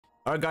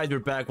Alright guys, we're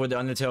back with the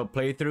Undertale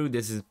playthrough.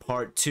 This is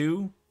part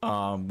 2.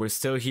 We're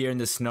still here in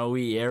the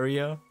snowy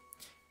area.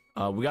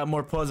 We got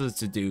more puzzles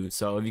to do,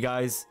 so if you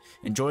guys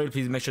enjoy it,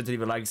 please make sure to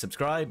leave a like and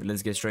subscribe.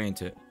 Let's get straight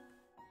into it.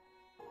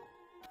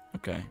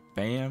 Okay,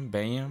 bam,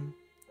 bam,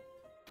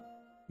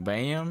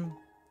 bam.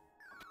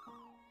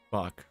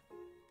 Fuck.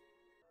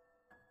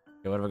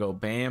 Okay, what if I go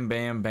bam,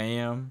 bam,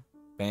 bam,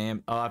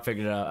 bam? Oh, I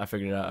figured it out, I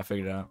figured it out, I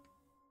figured it out.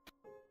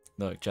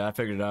 Look, chat, I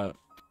figured it out.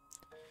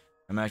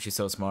 I'm actually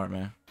so smart,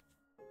 man.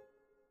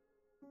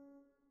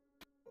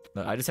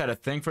 Look, I just had a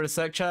thing for a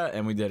sec, chat,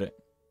 and we did it.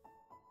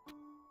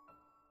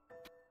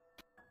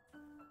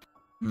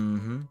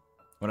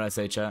 What did I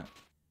say, chat?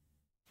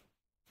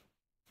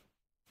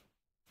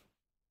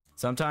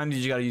 Sometimes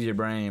you just gotta use your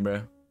brain,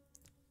 bro.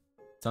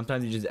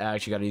 Sometimes you just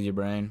actually gotta use your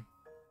brain.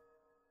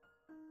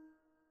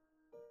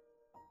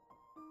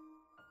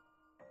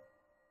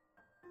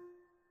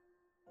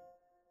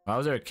 Why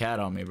was there a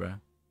cat on me, bro?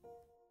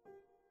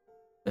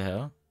 The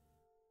hell?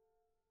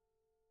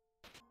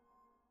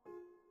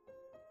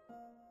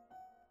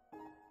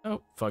 Oh,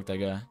 fuck that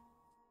guy.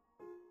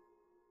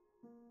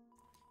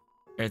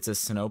 It's a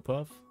snow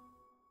puff.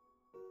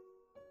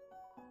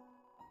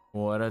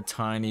 What a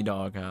tiny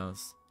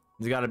doghouse.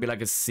 There's gotta be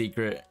like a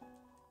secret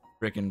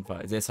freaking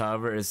fight. This,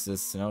 however, is the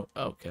snow.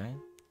 Okay.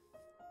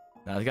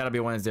 Now, there's gotta be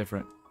one that's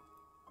different.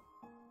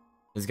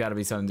 There's gotta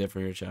be something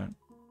different here, chat.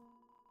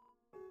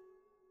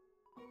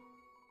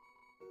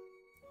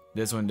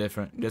 This one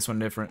different. This one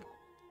different.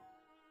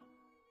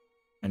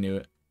 I knew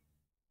it.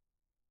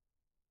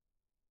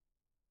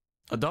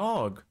 A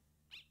dog.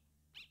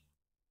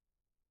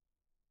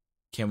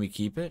 Can we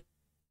keep it?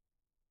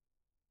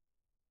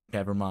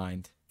 Never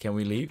mind. Can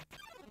we leave?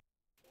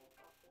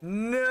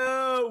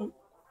 No!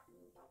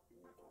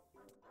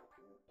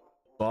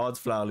 Bald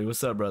Flowley,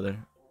 what's up, brother?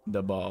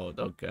 The bald,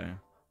 okay.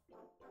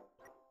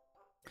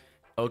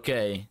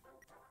 Okay.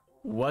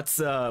 What's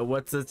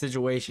the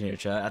situation here,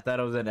 chat? I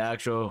thought it was an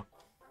actual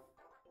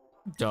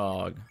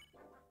dog.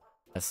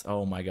 That's,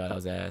 oh my god, that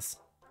was ass.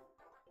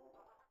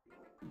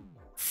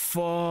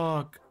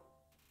 Fuck.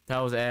 That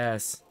was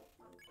ass.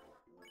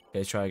 Okay,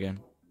 let's try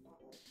again.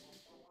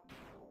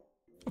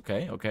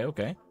 Okay, okay,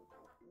 okay.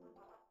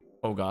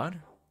 Oh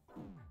god.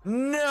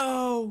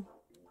 No!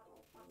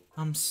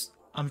 I'm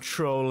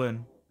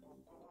trolling.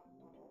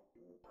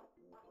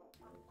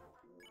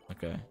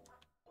 Okay.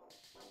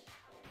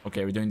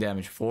 Okay, we're doing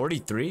damage.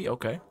 43?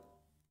 Okay.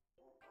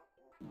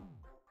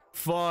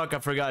 Fuck, I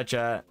forgot,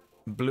 chat.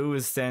 Blue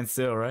is stand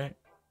still, right?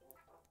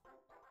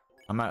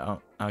 I'm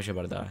actually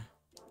about to die.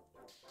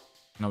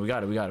 No, we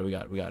got it, we got it, we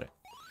got it, we got it.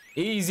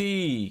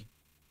 Easy!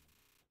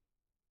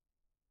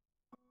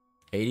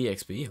 80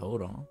 XP,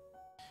 hold on.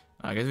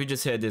 I guess we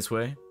just head this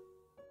way.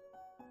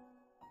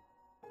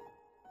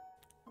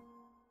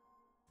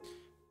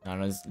 I don't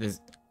know,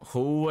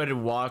 who would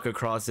walk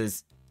across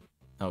this?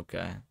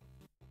 Okay.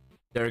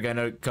 They're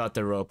gonna cut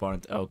the rope,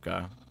 aren't they?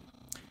 Okay.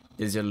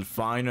 This is your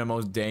final,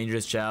 most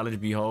dangerous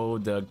challenge.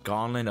 Behold, the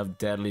Gauntlet of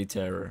Deadly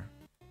Terror.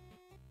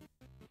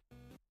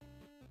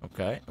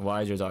 Okay,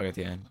 why is your dog at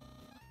the end?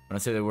 When I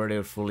say the word, it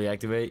will fully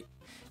activate.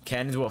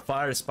 Cannons will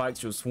fire,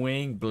 spikes will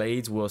swing,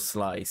 blades will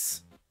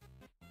slice.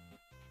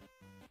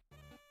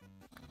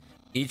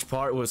 Each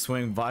part will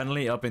swing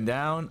violently up and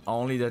down.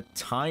 Only the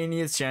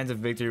tiniest chance of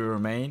victory will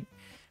remain.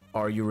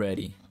 Are you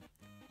ready?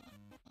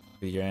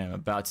 Here I am,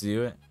 about to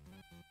do it.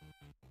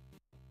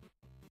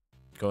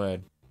 Go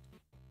ahead.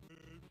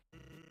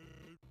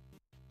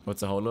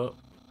 What's the hold up?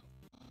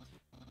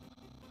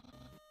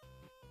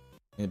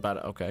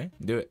 About okay,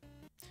 do it.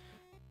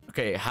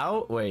 Okay,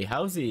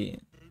 how's he?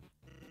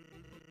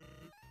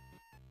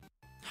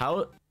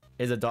 How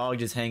is a dog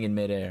just hanging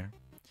midair?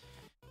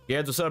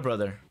 Yeah, what's up,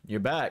 brother? You're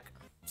back.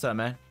 What's up,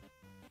 man?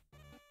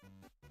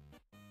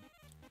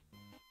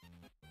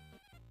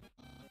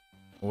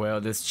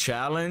 Well, this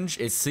challenge,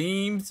 it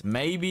seems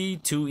maybe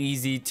too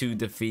easy to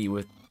defeat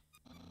with...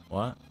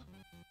 What?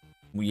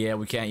 Yeah,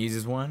 we can't use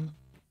this one?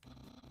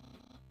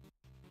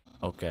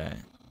 Okay.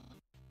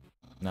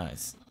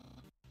 Nice.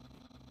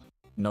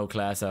 No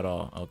class at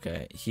all.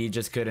 Okay. He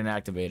just couldn't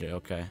activate it.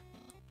 Okay.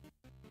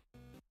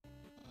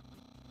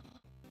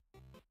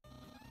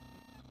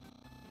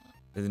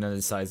 There's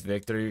another size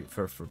victory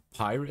for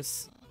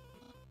Papyrus.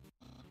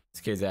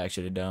 This kid's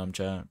actually dumb,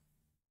 chat.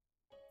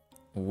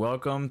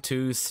 Welcome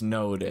to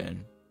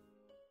Snowden.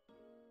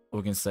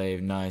 We can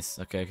save. Nice.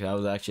 Okay, that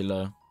was actually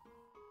low.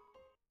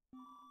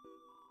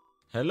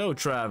 Hello,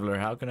 traveler.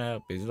 How can I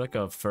help you? Is it like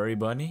a furry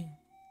bunny?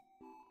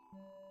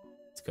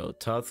 Let's go.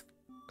 Tough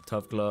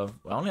glove.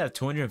 I only have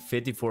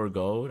 254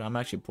 gold. I'm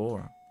actually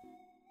poor.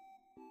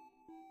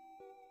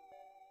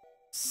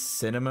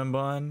 Cinnamon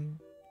bun.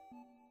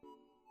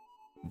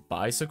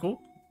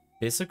 Bicycle?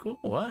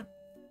 What?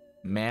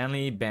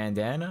 Manly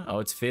bandana? Oh,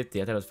 it's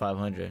 50. I thought it was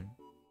 500.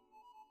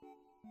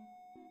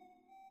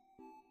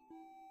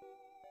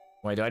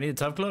 Wait, do I need a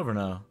tough glove or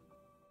no?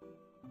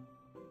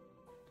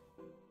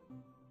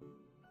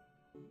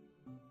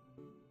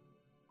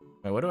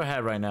 Wait, what do I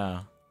have right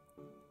now?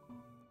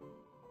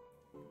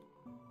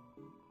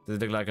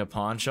 Does it look like a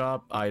pawn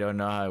shop? I don't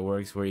know how it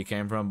works where you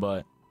came from,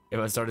 but if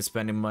I started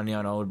spending money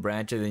on old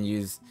branches and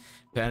use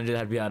appendages,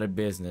 I'd be out of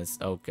business.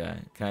 Okay.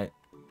 Can I...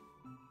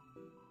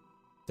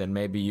 Then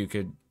maybe you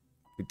could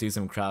do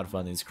some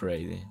crowdfunding. It's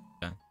crazy.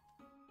 Okay.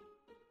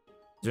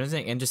 Is there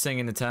anything interesting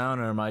in the town,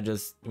 or am I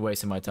just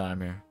wasting my time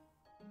here?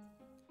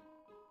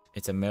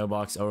 It's a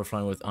mailbox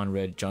overflowing with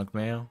unread junk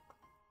mail.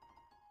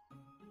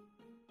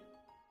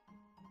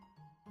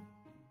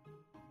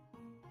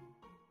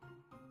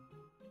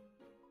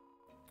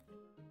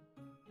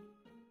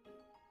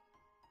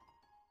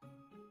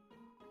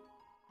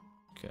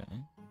 Okay.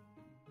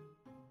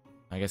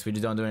 I guess we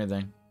just don't do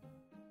anything.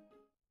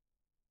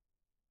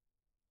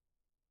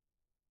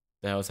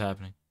 The hell's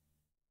happening?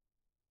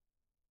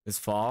 This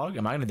fog?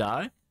 Am I gonna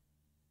die?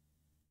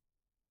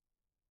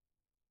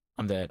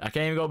 I'm dead. I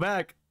can't even go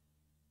back.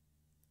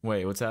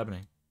 Wait, what's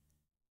happening?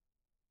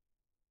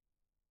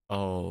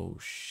 Oh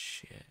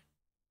shit.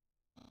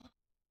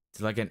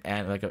 It's like an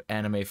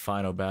anime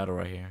final battle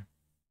right here.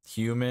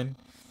 Human,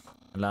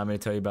 allow me to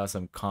tell you about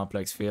some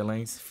complex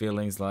feelings.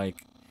 Feelings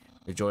like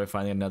the joy of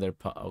finding another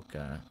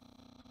okay.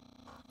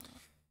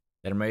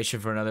 Admiration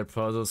for another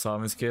puzzle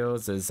solving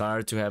skills. The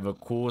desire to have a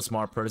cool,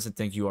 smart person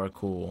think you are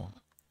cool.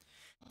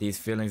 These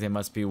feelings, they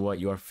must be what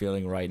you are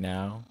feeling right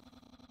now.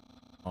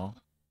 Oh.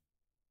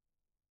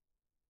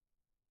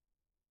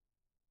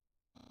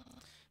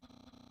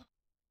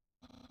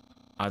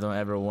 I don't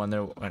ever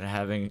wonder what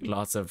having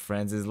lots of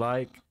friends is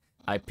like.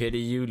 I pity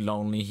you,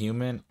 lonely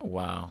human.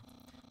 Wow.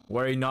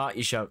 Worry not,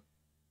 you shall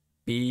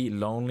be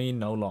lonely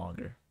no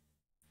longer.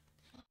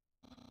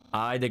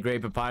 I, the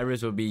great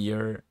Papyrus, will be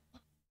your...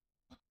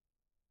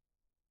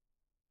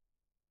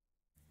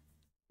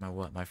 My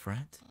what, my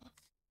friend?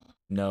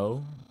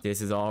 No,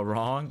 this is all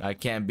wrong. I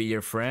can't be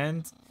your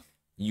friend.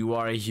 You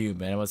are a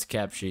human. I must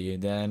capture you.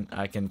 Then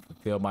I can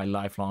fulfill my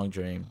lifelong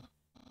dream.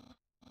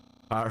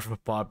 Powerful,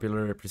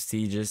 popular,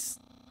 prestigious.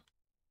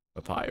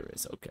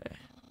 Papyrus, okay.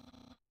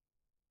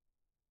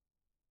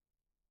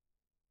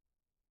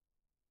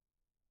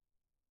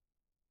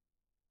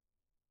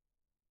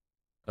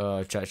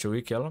 Chat, should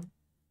we kill him?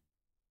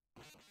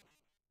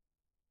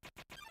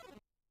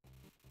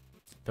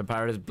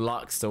 Papyrus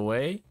blocks the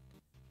way.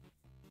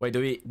 Wait,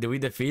 do we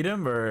defeat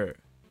him, or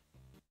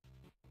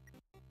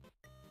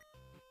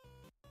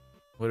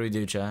what do we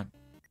do, chat?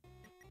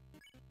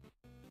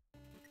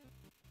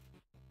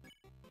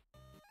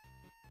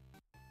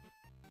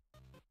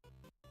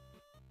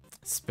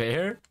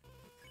 Spare?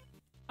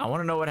 I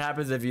want to know what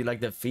happens if you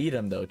like defeat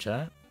him though,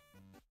 chat.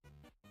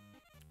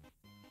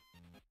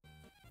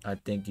 I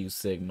think you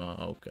Sigma,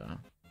 okay.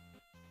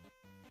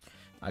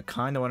 I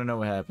kind of want to know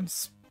what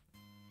happens.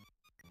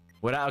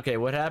 Okay,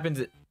 what happens?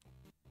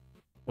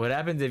 What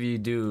happens if you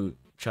do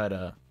try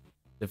to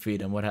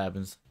defeat him? What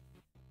happens?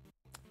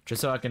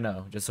 Just so I can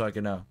know. Just so I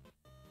can know.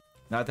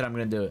 Not that I'm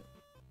gonna do it.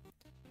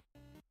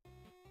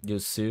 You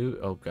sue?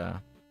 Okay.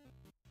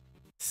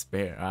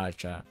 Spare. Alright,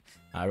 chat.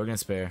 Alright, we're gonna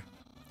spare.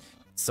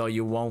 So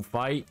you won't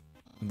fight?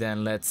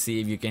 Then let's see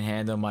if you can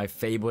handle my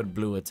fabled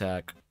blue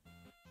attack.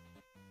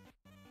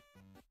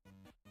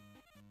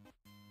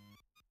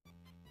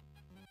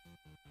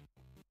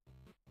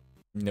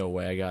 No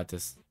way, I got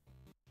this.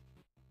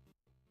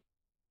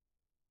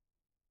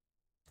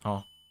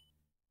 Oh.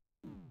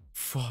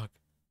 Fuck.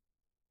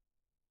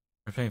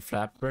 We're playing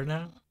Flappy Bird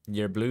now?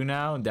 You're blue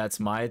now? That's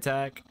my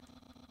attack?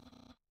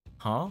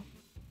 Huh?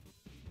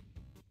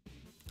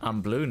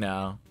 I'm blue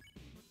now.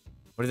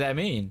 What does that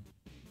mean?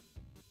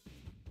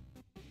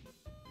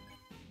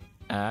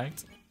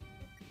 Act?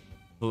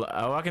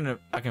 Oh,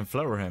 I can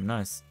flower him.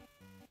 Nice.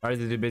 Or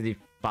is it too busy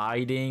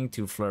fighting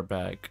to flirt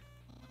back?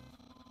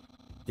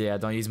 Yeah,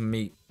 don't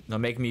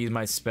make me use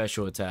my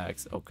special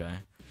attacks. Okay.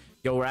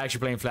 Yo, we're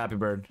actually playing Flappy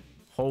Bird.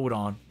 Hold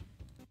on.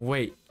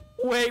 Wait.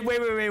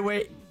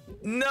 Wait.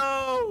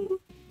 No!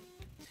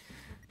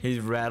 He's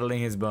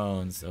rattling his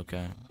bones.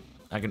 Okay.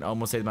 I can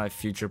almost say my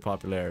future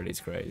popularity is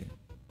crazy.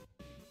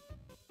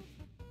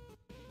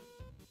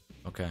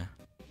 Okay.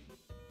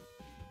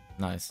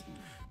 Nice.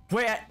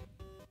 Wait,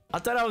 I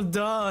thought I was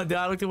done. Dude,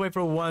 I looked away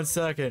for 1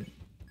 second.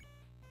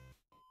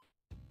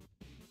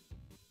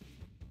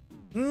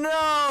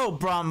 No!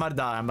 Bro, I'm about to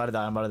die. I'm about to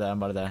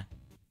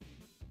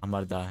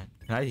die.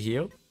 Can I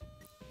heal?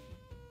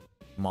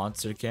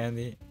 Monster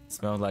candy?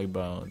 Smells like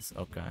bones.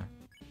 Okay.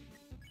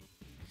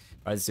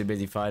 Alright, too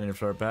busy fighting to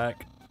flirt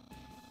back.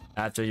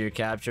 After you're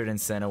captured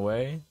and sent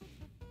away.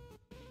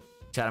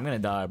 Chat, I'm gonna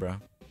die, bro.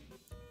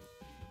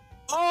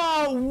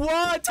 Oh,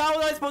 what? How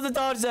was I supposed to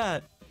dodge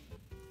that?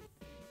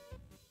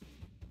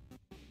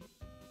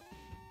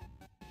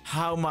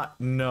 How much?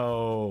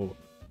 No.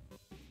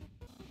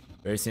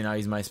 Very soon I'll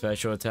use my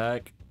special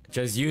attack.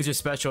 Just use your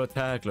special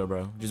attack, little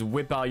bro. Just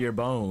whip out your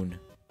bone.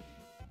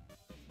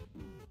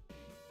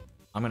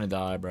 I'm gonna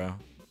die, bro.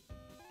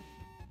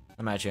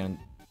 I'm actually gonna...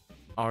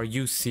 Are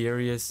you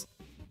serious?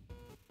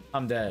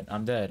 I'm dead.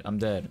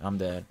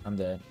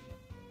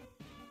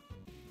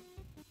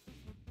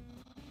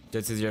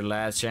 This is your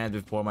last chance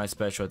before my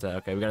special attack.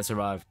 Okay, we gotta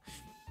survive.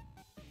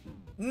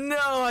 No,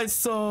 I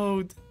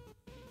sold.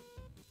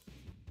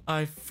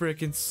 I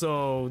freaking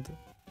sold.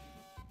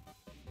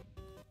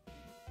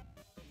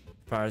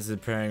 Papyrus is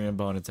preparing a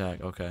bone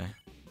attack. Okay.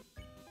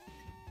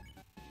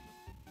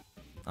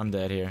 I'm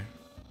dead here.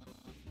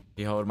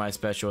 Behold my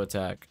special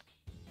attack.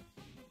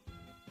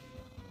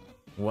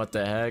 What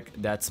the heck?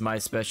 That's my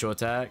special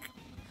attack?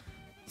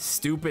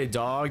 Stupid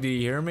dog, do you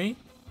hear me?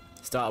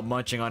 Stop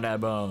munching on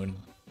that bone.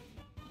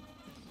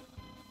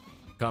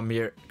 Come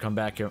here. Come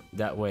back here.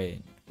 That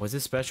way. Was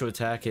this special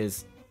attack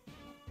his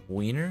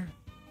wiener?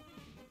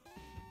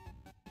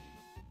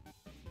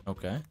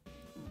 Okay.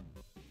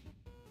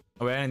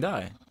 Oh, wait, I didn't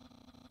die.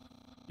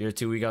 You're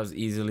too weak. I was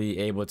easily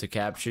able to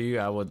capture you.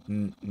 I will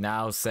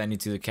now send you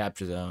to the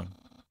capture zone.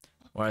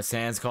 Or as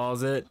Sans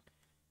calls it,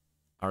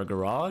 our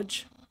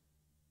garage?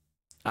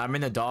 I'm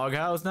in the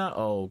doghouse now?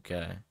 Oh,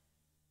 okay.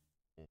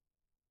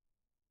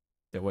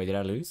 Wait, did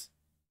I lose?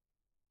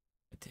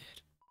 I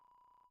did.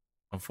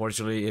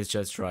 Unfortunately, it's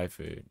just dry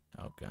food.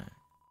 Okay.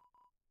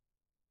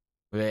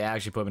 They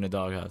actually put me in the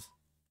doghouse.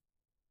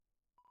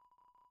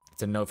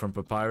 It's a note from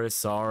Papyrus.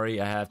 Sorry,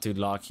 I have to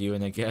lock you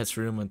in the guest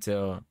room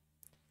until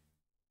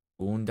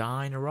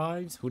Undine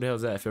arrives? Who the hell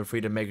is that? Feel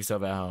free to make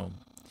yourself at home.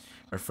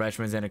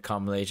 Refreshments and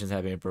accommodations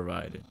have been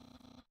provided.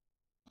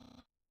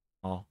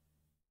 Oh.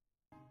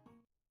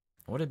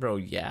 What is bro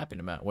yapping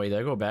about? Wait, did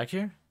I go back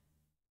here?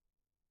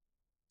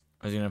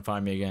 Or is he gonna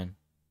find me again?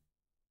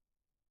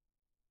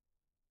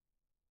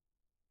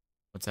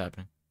 What's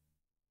happening?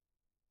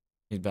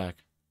 He's back.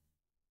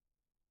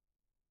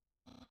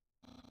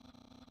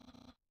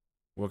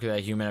 Where could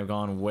that human have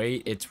gone?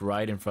 Wait, it's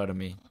right in front of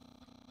me.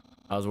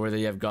 I was worried that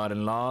you have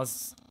gotten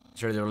lost.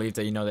 Sure, the relief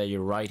that you know that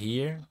you're right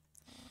here.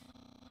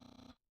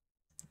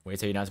 Wait,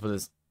 so you're not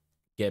supposed to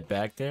get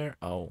back there?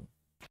 Oh.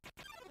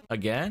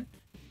 Again?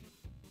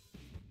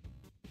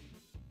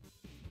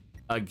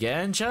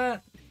 Again,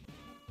 chat?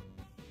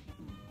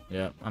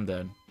 Yeah, I'm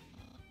dead.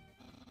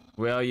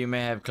 Well, you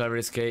may have clever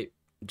escaped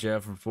jail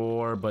from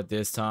 4, but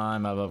this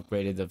time I've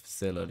upgraded the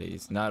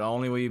facilities. Not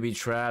only will you be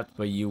trapped,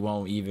 but you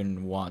won't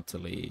even want to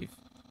leave.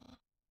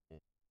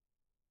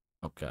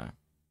 Okay.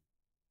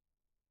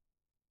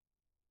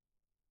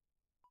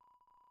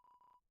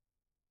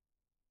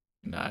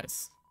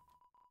 Nice.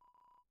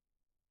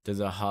 There's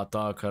a hot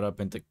dog cut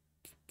up into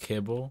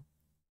kibble.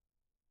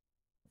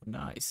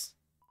 Nice.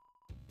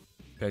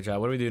 Okay, chat,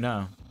 what do we do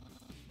now?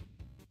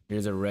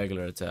 Here's a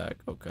regular attack.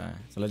 Okay,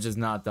 so let's just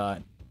not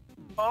die.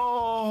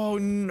 Oh,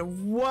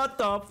 what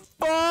the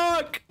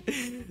fuck?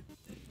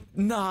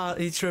 Nah,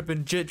 he's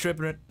tripping. Jit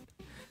tripping.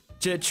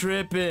 Jit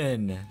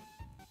tripping.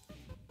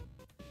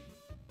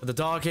 But the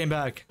dog came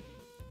back.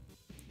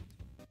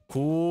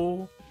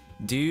 Cool.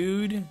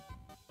 Dude.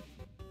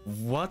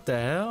 What the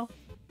hell?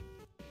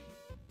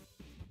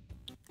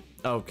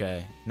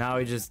 Okay, now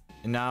he just...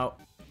 Now...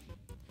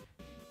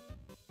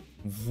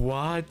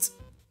 What?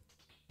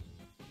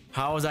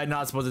 How was I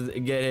not supposed to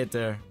get hit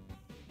there?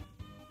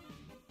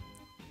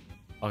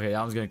 Okay,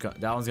 that one's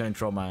gonna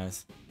control my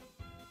ass.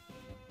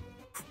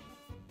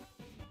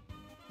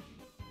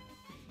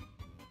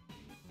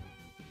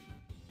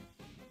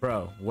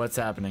 Bro, what's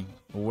happening?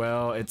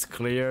 Well, it's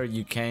clear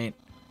you can't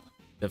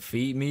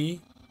defeat me.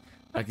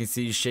 I can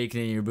see you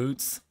shaking in your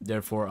boots.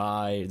 Therefore,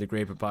 I, the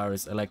great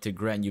Papyrus, elect to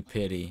grant you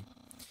pity.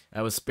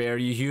 I will spare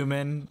you,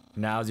 human.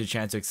 Now's your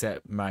chance to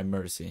accept my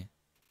mercy.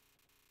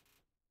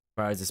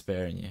 Papyrus is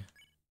sparing you.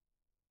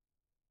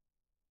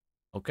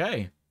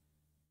 Okay.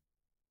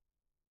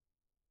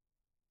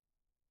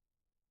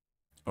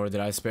 Or did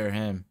I spare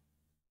him?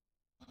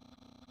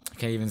 I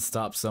can't even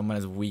stop someone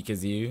as weak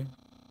as you.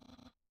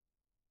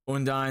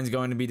 Undine's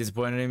going to be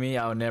disappointed in me.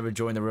 I'll never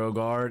join the Royal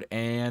Guard,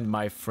 and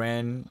my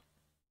friend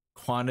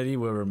Quantity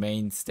will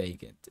remain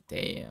stagnant.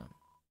 Damn.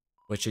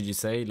 What should you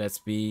say? Let's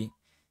be...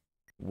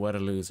 What a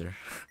loser.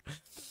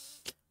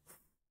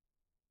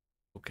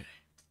 Okay.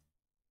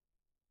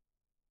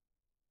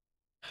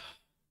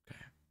 Okay.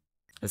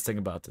 Let's think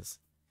about this.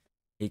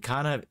 He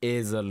kind of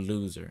is a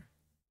loser.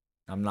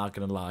 I'm not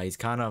gonna lie. He's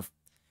kind of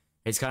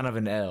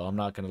an L. I'm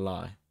not gonna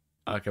lie.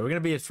 Okay, we're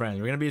gonna be his friends.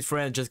 We're gonna be his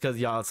friends just because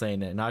y'all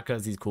saying it, not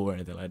because he's cool or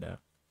anything like that.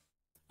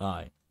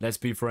 Alright, let's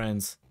be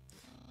friends.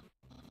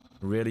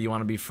 Really, you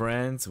want to be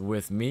friends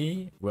with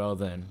me? Well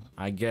then,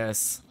 I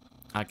guess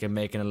I can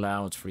make an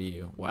allowance for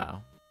you.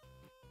 Wow.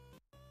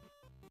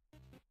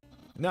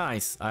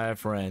 Nice, I have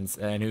friends,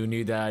 and who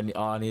knew that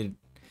all I needed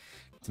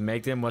to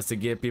make them was to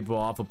get people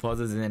off of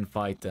puzzles and then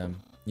fight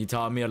them. You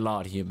taught me a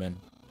lot, human.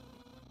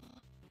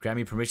 Grant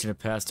me permission to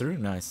pass through?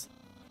 Nice.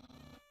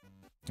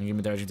 And give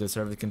me direction to the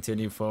surface.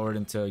 Continue forward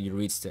until you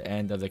reach the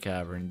end of the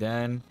cavern.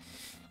 Then,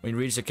 when you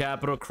reach the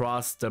capital,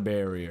 cross the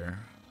barrier.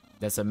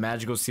 That's a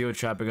magical seal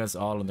trapping us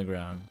all on the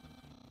ground.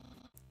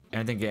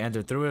 Anything can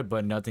enter through it,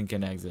 but nothing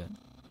can exit.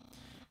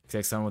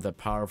 Except someone with a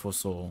powerful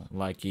soul,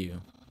 like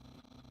you.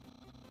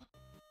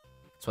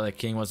 That's why the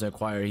king wants to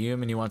acquire a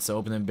human. He wants to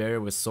open the barrier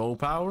with soul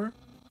power?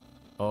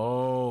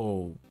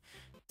 Oh.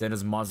 Then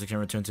his monster can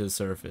return to the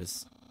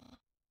surface.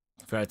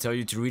 If I tell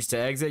you to reach the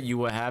exit, you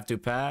will have to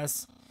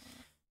pass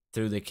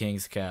through the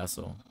king's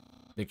castle.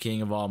 The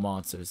king of all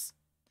monsters.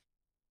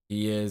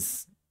 He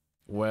is,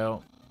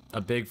 well,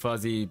 A big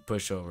fuzzy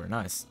pushover.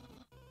 Nice.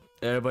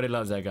 Everybody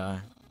loves that guy.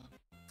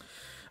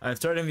 I'm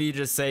starting to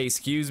just say,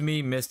 excuse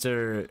me,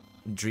 Mr.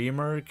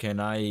 Dreamer, can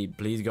I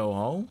please go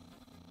home?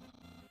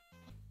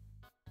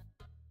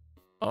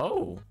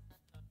 Oh.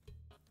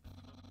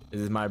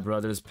 This is my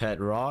brother's pet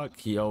rock.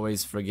 He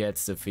always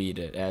forgets to feed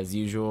it. As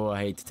usual, I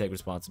hate to take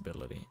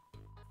responsibility.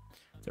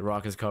 The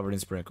rock is covered in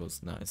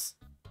sprinkles. Nice.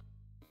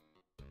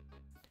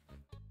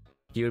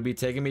 He would be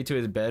taking me to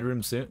his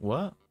bedroom soon.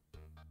 What?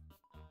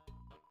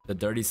 The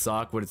dirty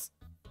sock with its...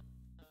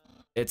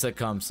 It's a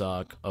cum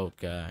sock.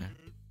 Okay.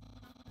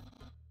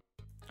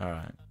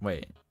 Alright.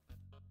 Wait.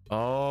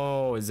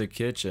 Oh, it's a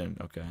kitchen.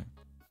 Okay.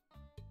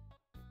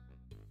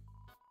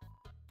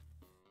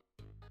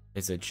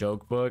 It's a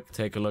joke book.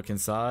 Take a look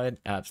inside.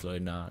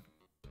 Absolutely not.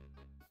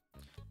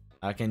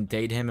 I can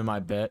date him in my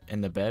bed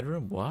in the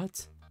bedroom.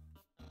 What?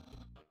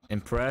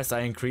 Impressed.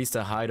 I increased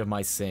the height of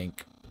my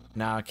sink.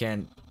 Now I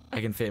can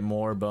fit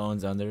more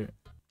bones under.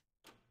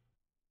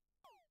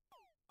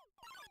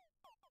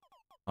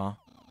 Huh?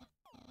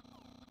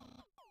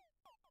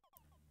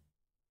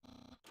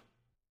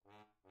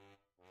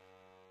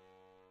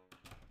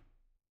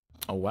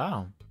 Oh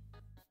wow.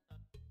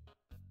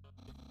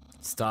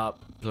 Stop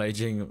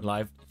pledging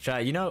life.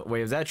 Chat, you know,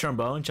 wait, was that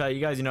trombone? Chat,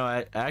 you guys, you know,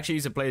 I actually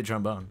used to play the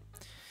trombone.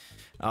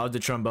 I was the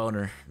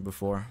tromboner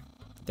before.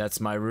 That's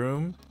my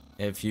room.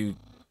 If you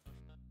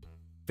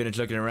finish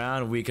looking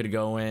around, we could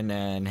go in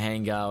and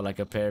hang out like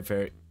a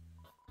pair.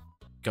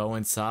 Go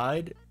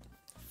inside.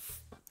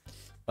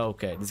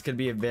 Okay, this could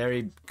be a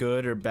very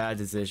good or bad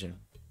decision.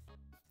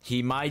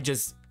 He might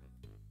just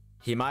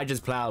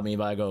plow me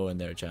if I go in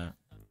there, chat.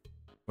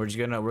 We're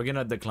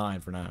gonna decline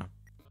for now.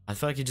 I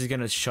feel like he's just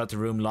gonna shut the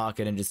room, lock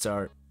it, and just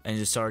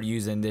start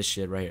using this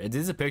shit right here. Is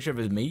this a picture of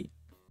his meat?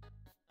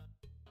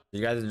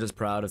 You guys are just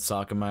proud of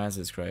soccer my ass.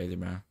 It's crazy,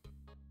 man.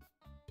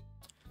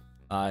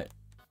 Alright,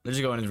 let's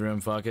just go in his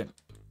room. Fuck it.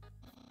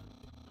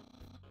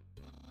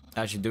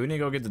 Actually, do we need to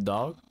go get the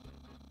dog?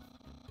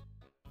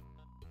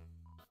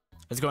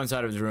 Let's go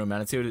inside of his room, man.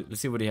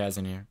 Let's see what he has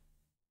in here.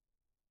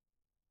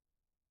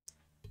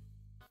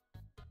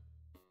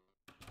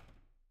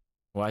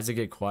 Why does it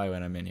get quiet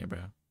when I'm in here, bro?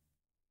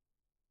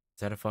 Is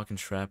that a fucking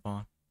strap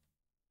on?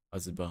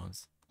 What's the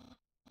bones?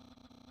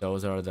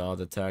 Those are all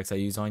the tags I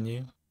use on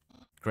you.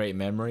 Great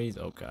memories?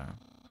 Okay.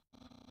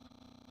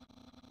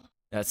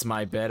 That's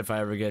my bed if I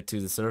ever get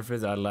to the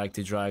surface. I'd like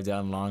to drive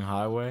down a long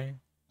highway.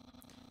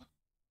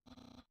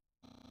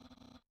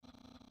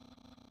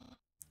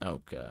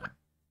 Okay.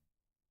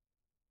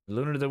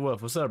 Lunar the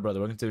Wolf, what's up, brother?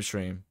 Welcome to the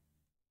stream.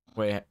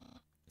 Wait,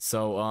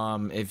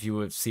 so, if you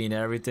have seen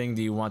everything,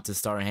 do you want to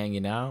start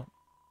hanging out?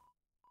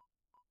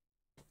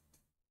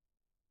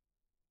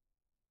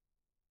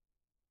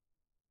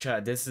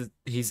 Chat, this is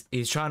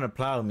he's trying to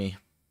plow me.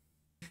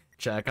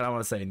 Chat, I kind of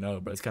want to say no,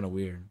 but it's kind of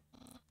weird.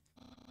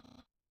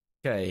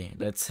 Okay,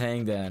 let's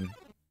hang then.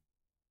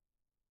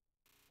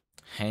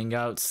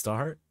 Hangout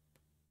start.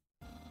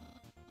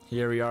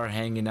 Here we are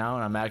hanging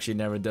out. I'm actually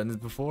never done this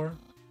before,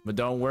 but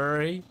don't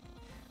worry.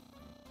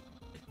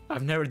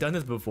 I've never done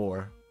this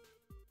before.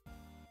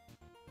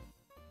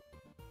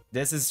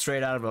 This is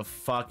straight out of a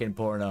fucking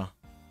porno.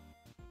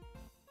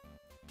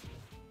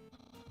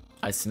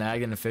 I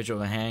snagged an official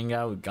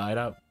hangout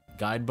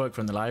guidebook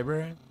from the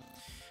library.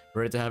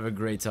 Ready to have a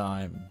great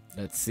time.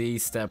 Let's see.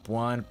 Step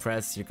 1,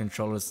 press your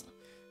controllers.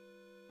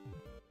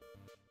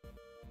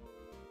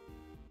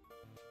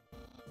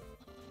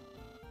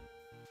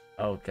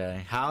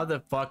 Okay. How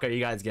the fuck are you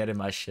guys getting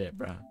my shit,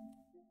 bro?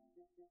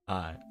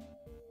 Alright.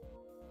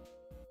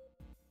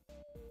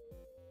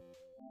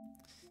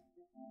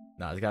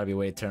 Nah, there's gotta be a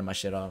way to turn my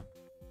shit off.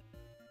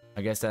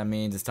 I guess that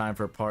means it's time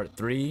for part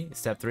 3.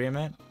 Step 3, I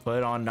meant.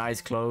 Put on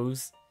nice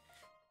clothes.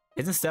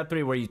 Isn't step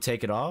 3 where you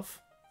take it off?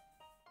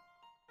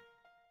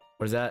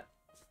 Or is that...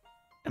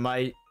 Am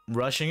I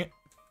rushing it?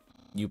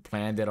 You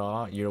planned it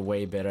all. You're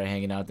way better at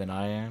hanging out than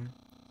I am.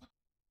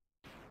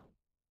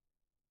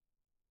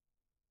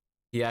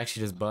 He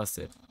actually just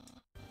busted.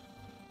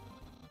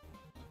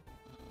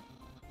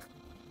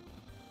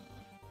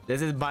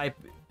 This is might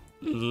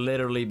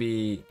literally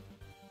be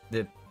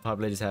the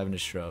public just having a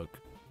stroke.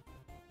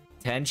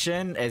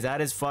 Tension? Is that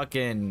his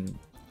fucking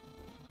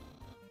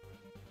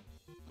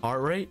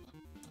heart rate?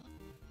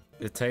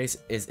 The taste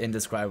is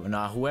indescribable.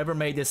 Nah, whoever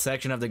made this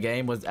section of the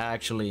game was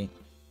actually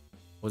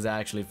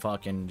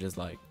fucking just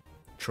like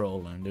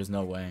trolling. There's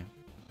no way.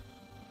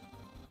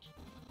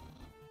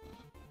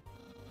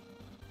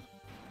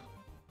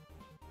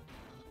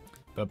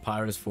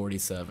 Papyrus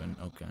 47.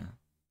 Okay.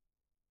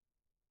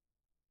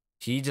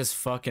 He just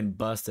fucking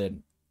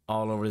busted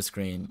all over the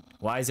screen.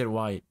 Why is it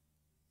white?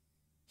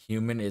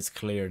 Human is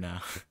clear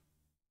now.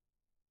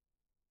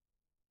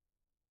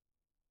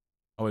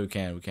 Oh, we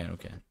can. Okay.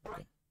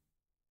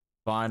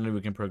 Finally, we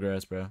can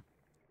progress, bro.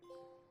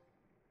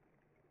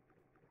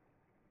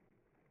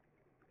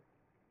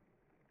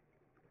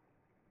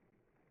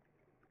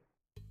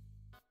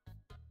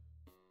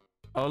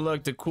 Oh,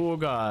 look, the cool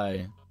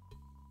guy.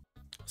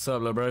 What's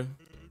up, little bro?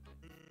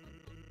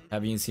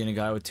 Have you seen a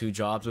guy with 2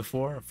 jobs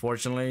before?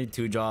 Fortunately,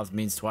 2 jobs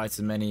means twice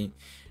as many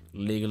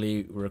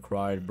legally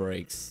required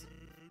breaks.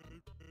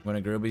 When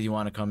a group, you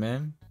want to come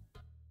in?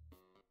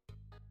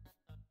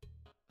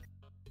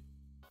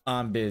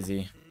 I'm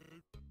busy.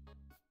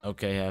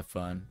 Okay, have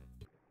fun.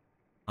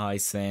 I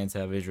sans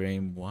have a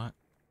dream. What?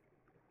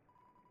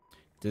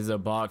 This is a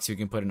box you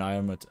can put an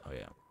item. Oh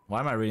yeah. Why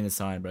am I reading the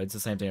sign, bro? It's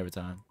the same thing every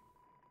time.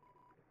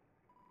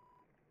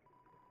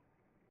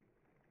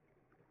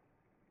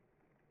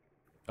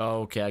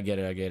 Oh, okay, I get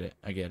it. I get it.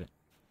 I get it.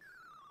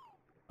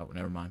 Oh,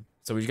 never mind.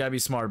 So we just gotta be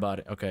smart about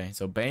it. Okay,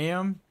 so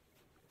bam.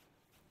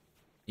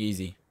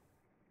 Easy.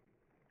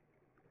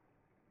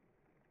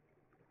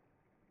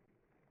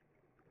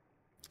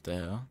 What the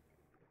hell?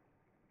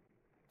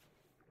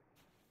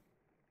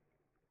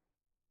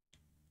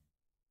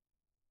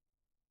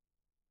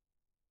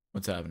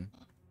 What's happening?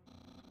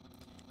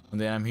 And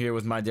then I'm here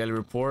with my daily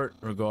report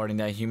regarding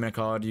that human I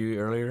called you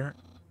earlier.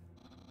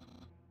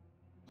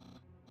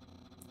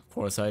 Of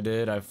course I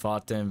did. I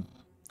fought them.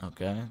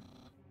 Okay.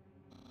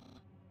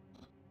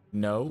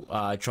 No,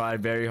 I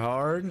tried very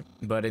hard,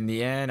 but in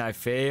the end I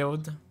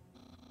failed. I'm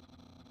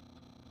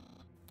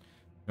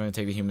gonna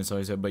take the human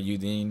soul, but you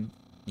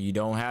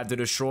don't have to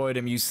destroy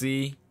them, you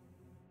see?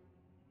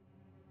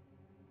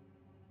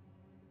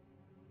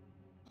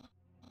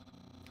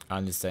 I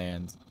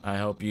understand. I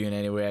help you in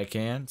any way I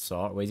can.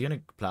 So, wait, he's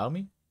gonna plow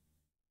me?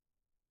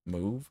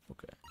 Move?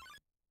 Okay.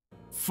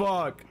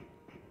 Fuck!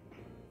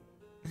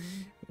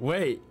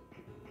 Wait!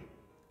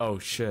 Oh,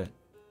 shit.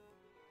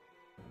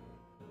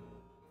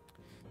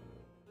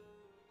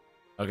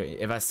 Okay,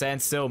 if I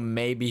stand still,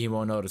 maybe he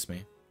won't notice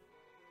me.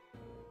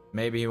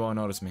 Maybe he won't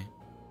notice me.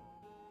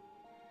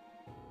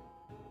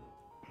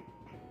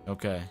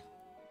 Okay.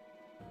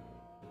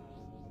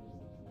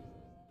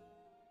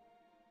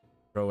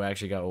 Bro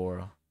actually got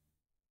aura.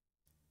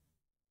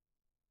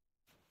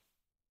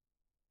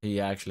 He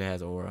actually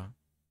has aura.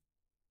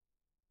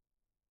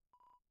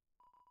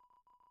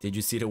 Did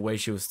you see the way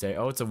she was staring?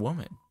 Oh, it's a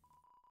woman.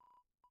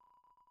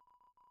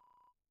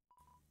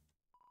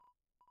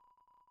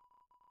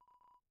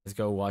 Let's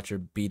go watch her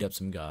beat up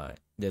some guy.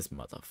 This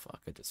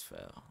motherfucker just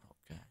fell.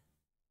 Okay.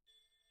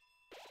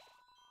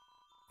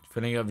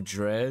 Feeling of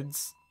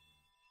dreads.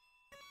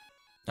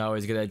 I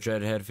always get that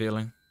dread head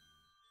feeling.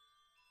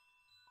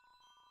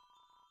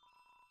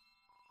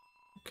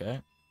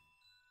 Okay.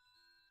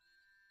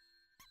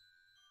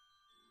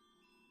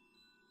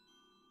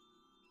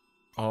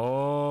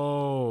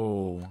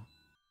 Oh.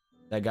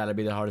 That gotta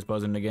be the hardest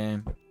puzzle in the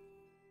game.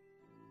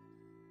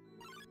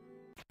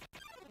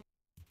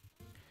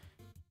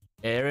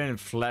 Aaron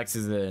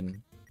flexes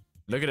in.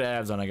 Look at the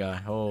abs on a guy.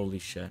 Holy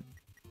shit.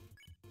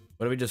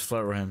 What if we just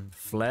flirt with him?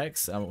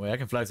 Flex? Wait, I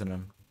can flex on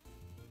him.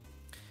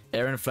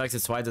 Aaron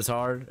flexes twice as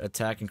hard.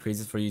 Attack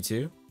increases for you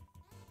too.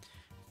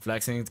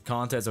 Flexing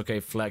contest. Okay,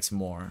 flex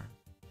more.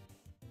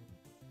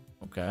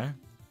 Okay.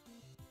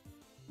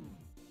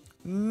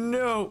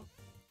 No!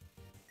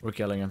 We're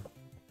killing him.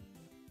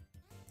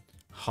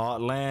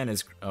 Hotland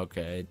is...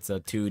 Okay, it's a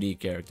 2D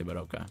character, but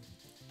okay.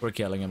 We're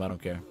killing him, I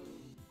don't care.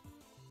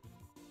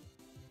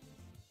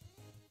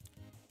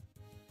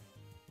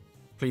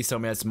 Please tell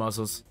me that's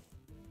muscles.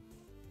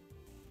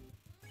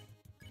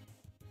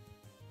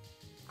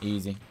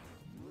 Easy.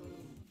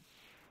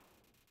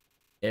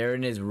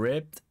 Aaron is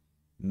ripped.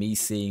 Me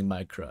seeing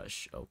my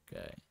crush.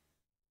 Okay.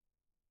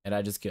 And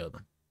I just killed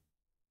him.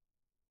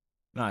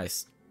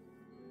 Nice.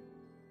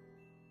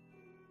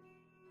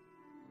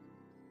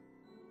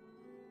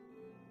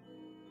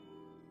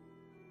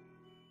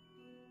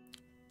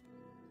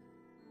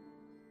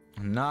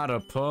 Not a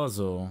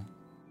puzzle.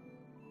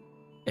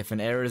 If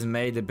an error is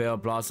made, the Bell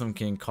Blossom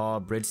can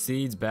call bridge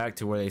seeds back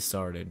to where they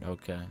started.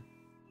 Okay.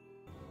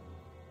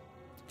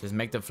 Just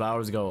make the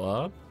flowers go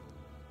up?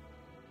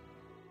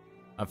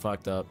 I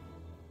fucked up.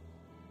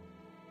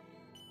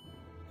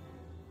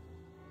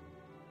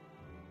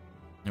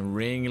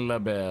 Ring la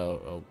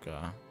bell. Okay.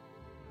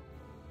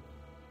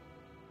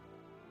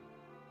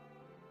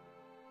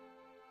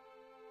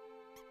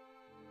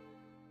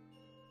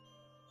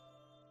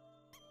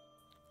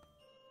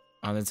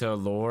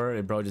 Undertale lore,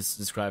 it bro just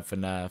described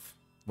FNAF.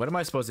 What am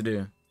I supposed to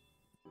do?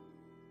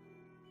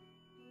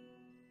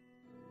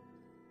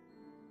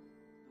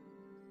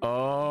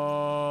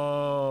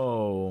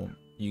 Oh,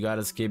 you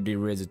gotta skip the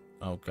rigid.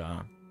 Okay.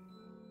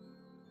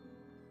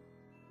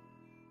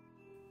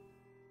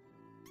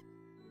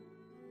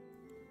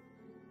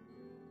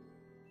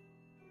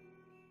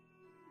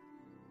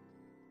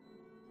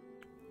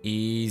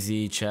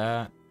 Easy,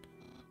 chat.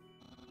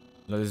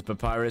 Look, this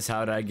Papyrus.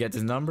 How did I get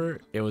this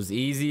number? It was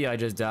easy. I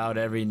just dialed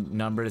every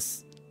number.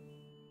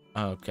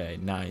 Okay,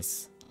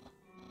 nice.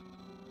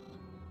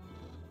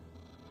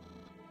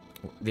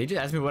 Did you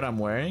just ask me what I'm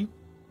wearing?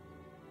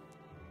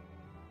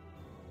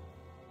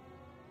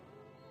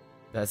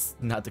 That's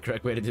not the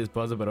correct way to do this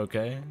puzzle, but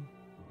okay.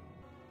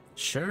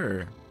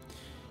 Sure.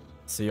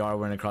 So you are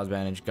wearing a cross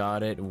bandage.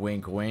 Got it.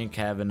 Wink, wink.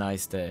 Have a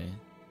nice day.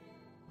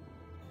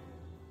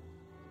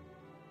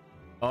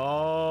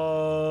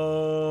 Oh.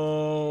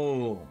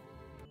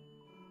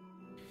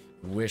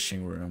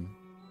 Wishing room.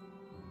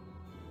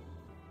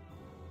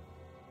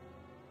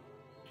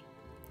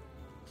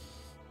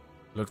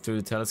 Look through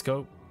the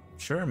telescope?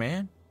 Sure,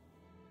 man.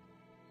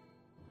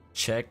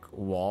 Check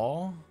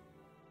wall.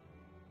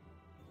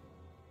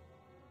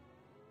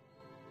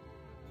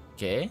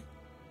 Okay.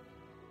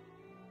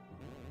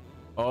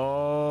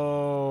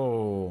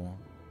 Oh.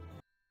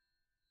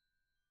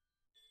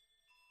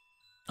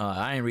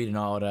 I ain't reading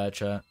all that,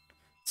 chat.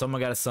 Someone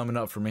gotta sum it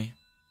up for me.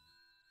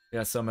 You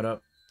gotta sum it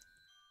up.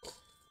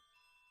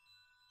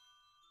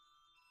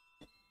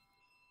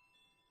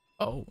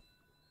 Oh.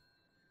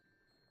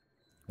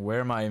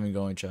 Where am I even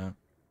going, chat?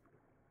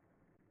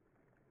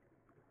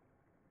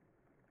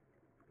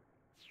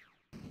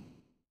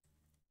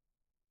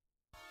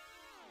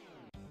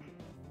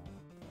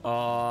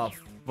 Oh,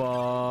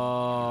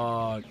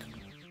 fuck.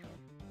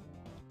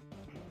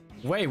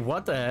 Wait,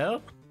 what the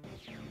hell?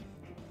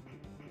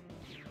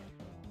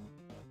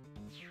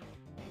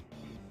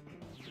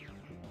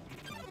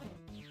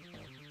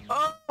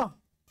 Oh!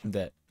 I'm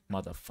dead,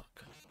 motherfucker.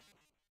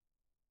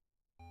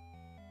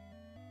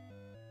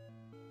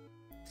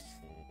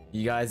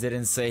 You guys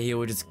didn't say he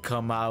would just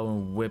come out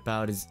and whip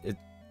out his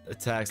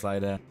attacks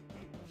like that.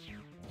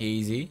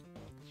 Easy.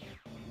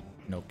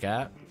 No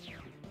cap.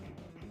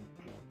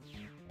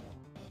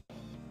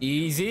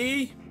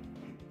 Easy.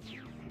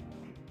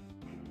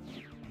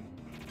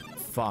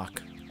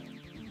 Fuck.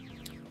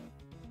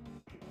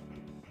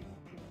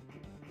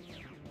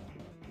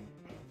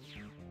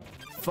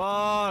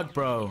 Fuck,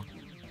 bro.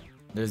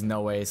 There's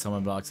no way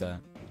someone blocks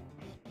that.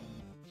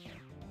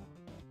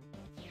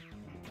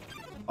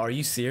 Are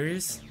you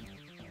serious?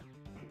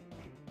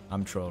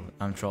 I'm trolling.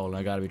 I'm trolling.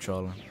 I gotta be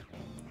trolling.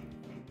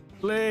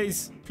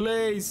 Please,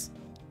 please.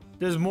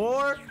 There's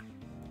more?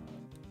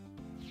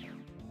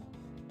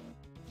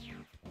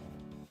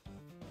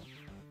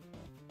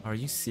 Are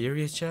you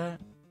serious,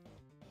 chat?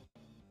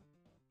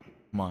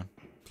 Come on,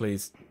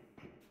 please.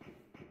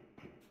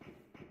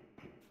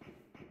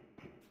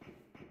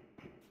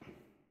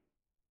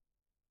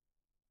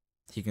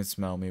 He can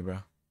smell me, bro.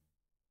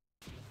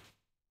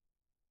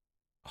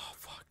 Oh,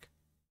 fuck.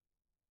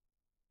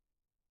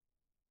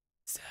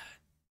 What's that?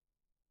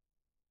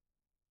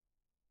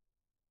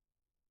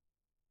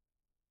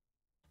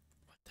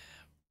 What the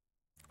hell?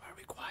 Why are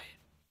we quiet?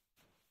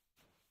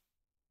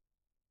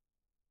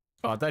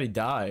 Oh, I thought he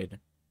died.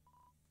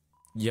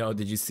 Yo,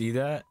 did you see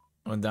that?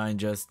 Undyne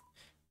just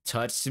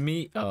touched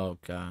me? Oh,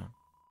 God.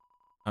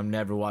 I'm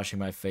never washing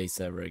my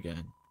face ever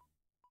again.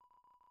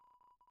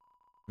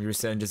 We were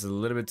sitting just a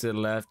little bit to the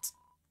left.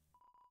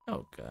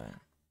 Oh, God.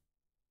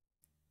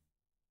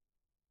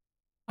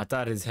 I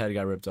thought his head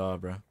got ripped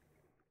off, bro.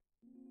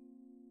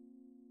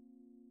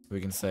 We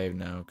can save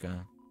now, okay.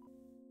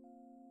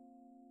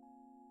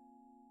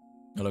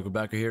 Oh, look, we're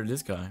back here to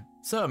this guy.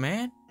 What's up,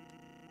 man?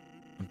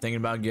 I'm thinking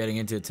about getting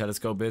into the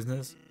telescope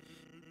business.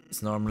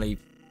 It's normally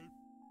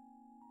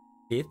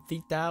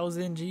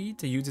 50,000 G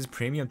to use this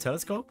premium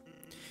telescope.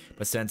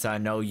 But since I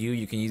know you,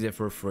 you can use it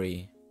for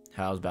free.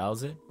 How's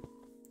Bowser?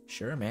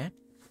 Sure, man.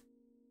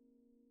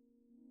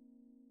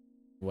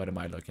 What am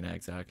I looking at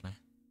exactly?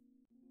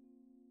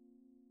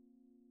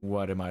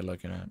 What am I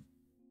looking at?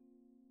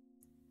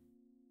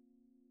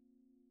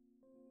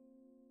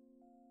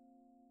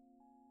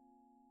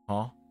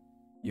 Huh?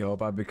 You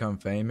hope I become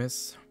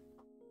famous?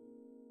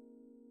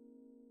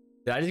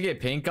 Did I just get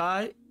pink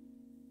eye?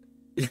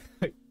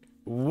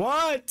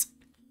 What?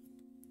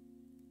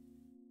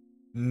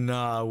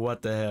 Nah,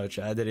 what the hell,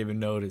 chat? I didn't even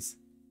notice.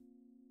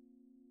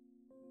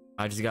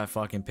 I just got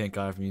fucking pink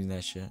eye from using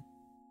that shit.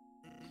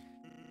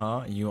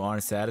 Huh? You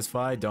aren't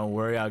satisfied? Don't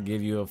worry, I'll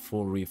give you a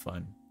full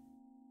refund.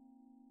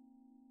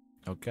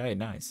 Okay,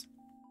 nice.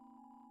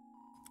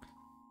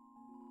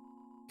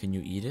 Can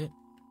you eat it?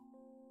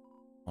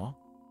 Huh?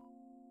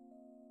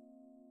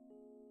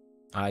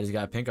 I just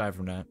got pink eye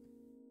from that.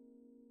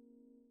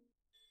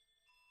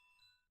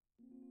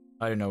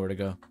 I didn't know where to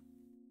go.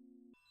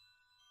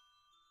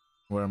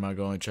 Where am I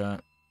going,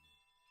 chat?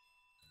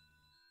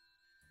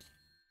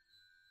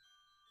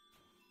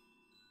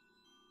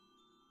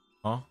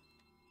 Huh?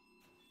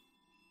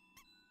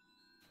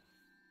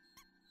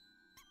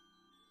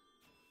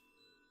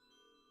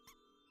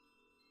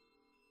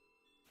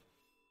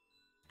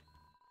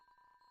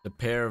 The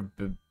pair of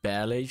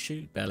ballet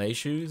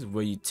shoes?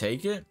 Will you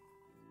take it?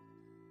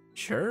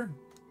 Sure.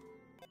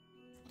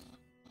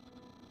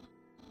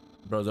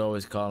 Bro's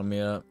always calling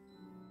me up.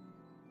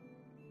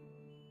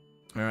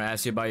 I'm gonna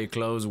ask you about your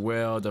clothes.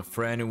 Well, the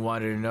friend who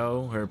wanted to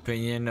know, her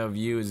opinion of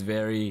you is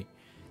very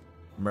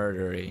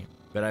murdery.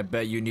 But I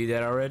bet you knew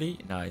that already?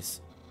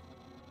 Nice.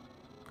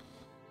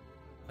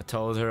 I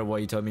told her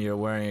what you told me you're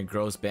wearing a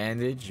gross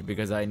bandage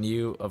because I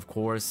knew, of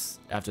course,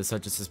 after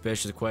such a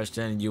suspicious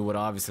question, you would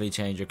obviously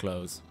change your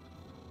clothes.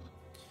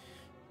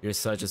 You're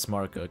such a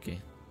smart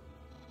cookie.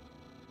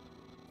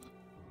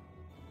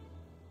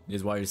 This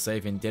is why you're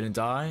safe and didn't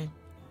die?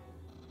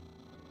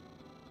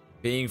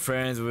 Being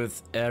friends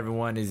with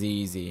everyone is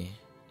easy.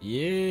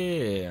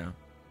 Yeah.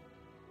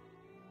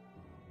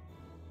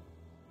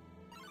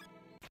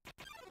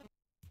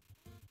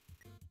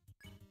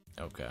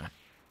 Okay.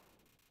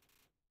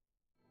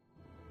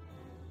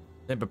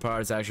 I think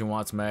Papyrus actually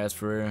wants my ass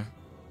for real.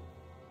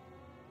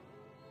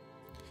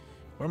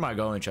 Where am I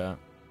going, chat?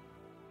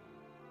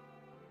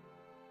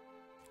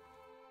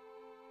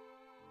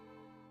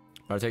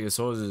 Partake of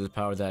souls is a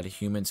power that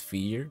humans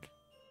feared.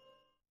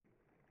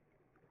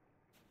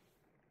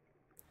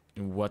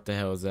 What the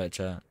hell is that,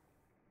 chat?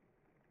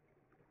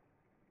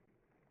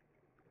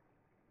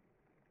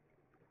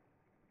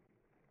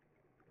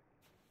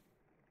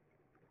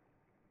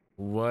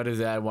 What is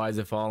that? Why is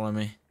it following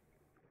me?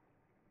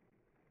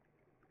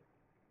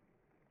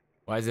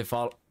 Why is it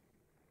follow?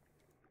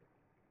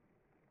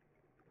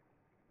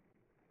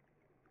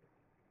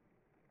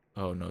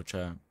 Oh no,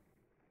 chat.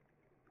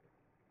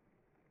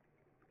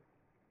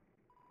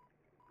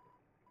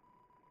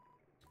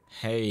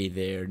 Hey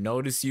there.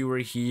 Notice you were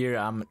here.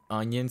 I'm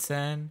Onion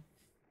San.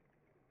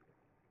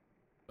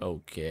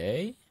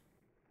 Okay.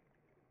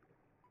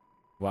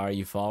 Why are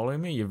you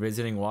following me? You're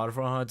visiting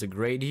Waterfall Hunt. It's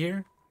great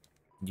here.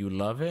 You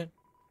love it.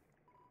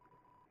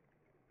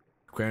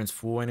 Aquarium's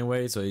full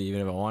anyway, so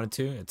even if I wanted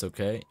to, it's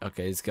okay.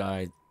 Okay, this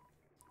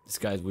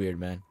guy's weird,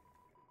 man.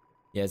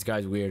 Yeah, this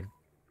guy's weird.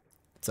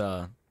 It's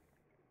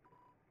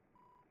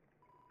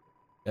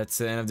that's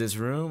the end of this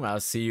room. I'll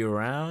see you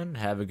around.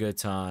 Have a good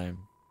time.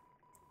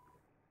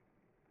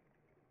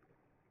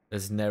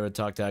 Let's never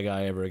talk to that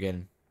guy ever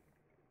again.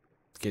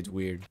 This kid's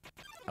weird.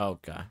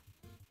 Okay.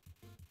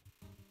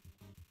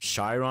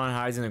 Chiron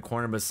hides in the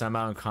corner but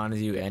somehow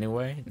encounters you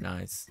anyway.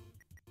 Nice.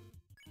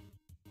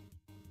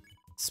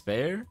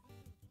 Spare?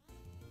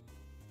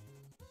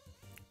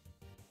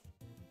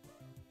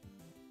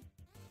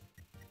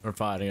 We're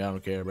fighting. I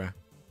don't care, bro.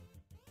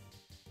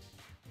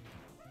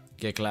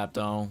 Get clapped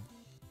on.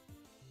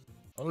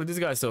 Oh, look, this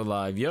guy's still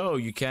alive. Yo,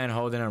 you can't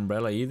hold an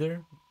umbrella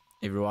either?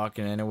 If you're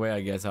walking anyway,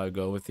 I guess I'll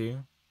go with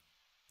you.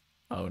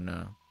 Oh,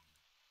 no.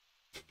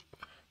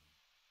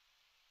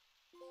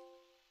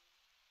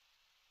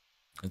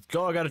 Let's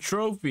go. I got a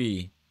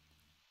trophy.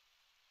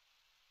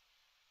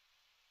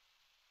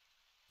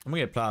 I'm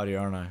gonna get plowed here,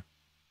 aren't I?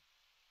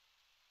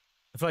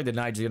 I feel like the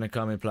knight's gonna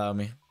come and plow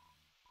me.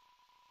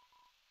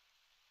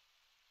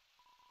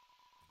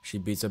 She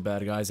beats the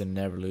bad guys and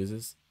never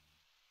loses.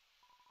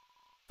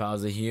 If I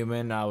was a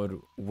human, I would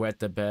wet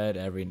the bed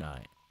every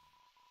night.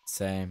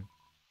 Same.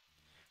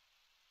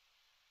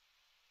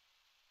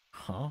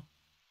 Huh?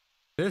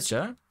 This,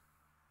 chat?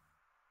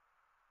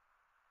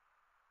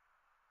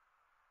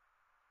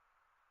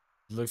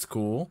 Looks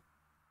cool.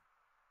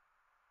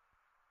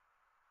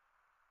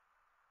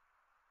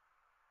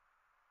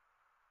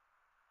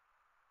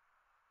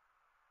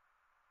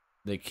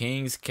 The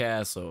King's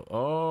Castle.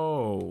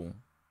 Oh.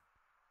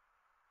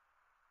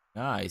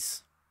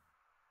 Nice.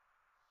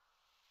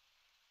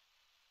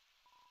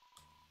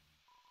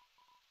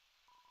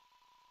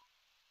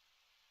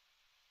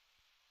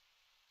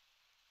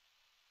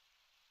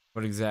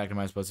 What exactly am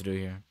I supposed to do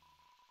here?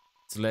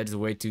 This ledge is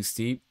way too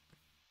steep.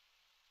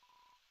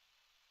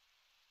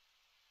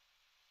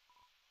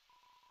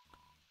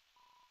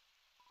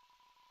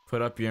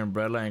 Put up your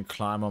umbrella and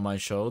climb on my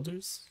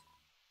shoulders.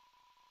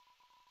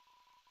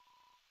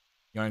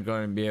 You aren't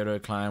going to be able to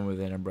climb with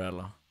an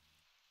umbrella.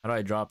 How do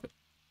I drop it?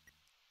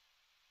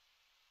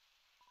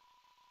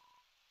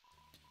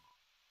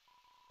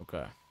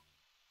 Okay.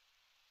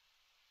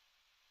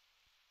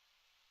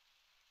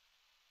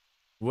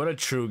 What a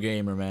true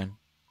gamer, man.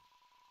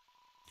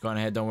 Go on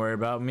ahead, don't worry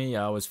about me.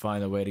 I always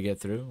find a way to get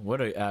through.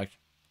 What an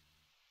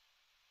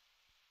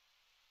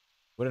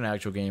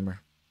actual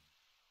gamer.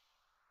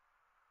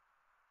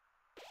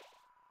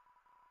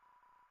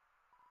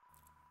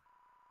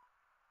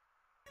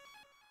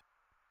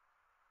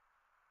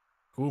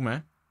 Cool,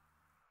 man.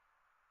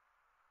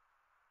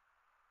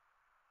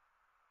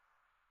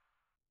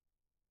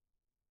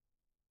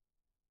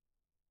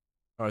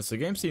 Alright, so the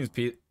game seems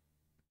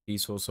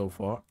peaceful so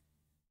far.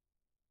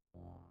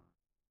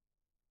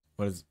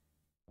 What's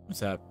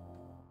that?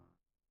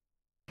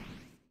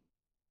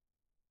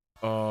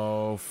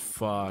 Oh,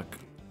 fuck.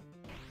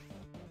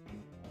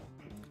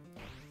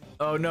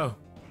 Oh, no.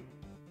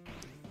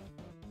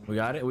 We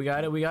got it, we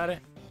got it, we got it.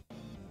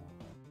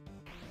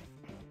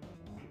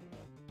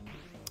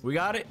 We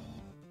got it.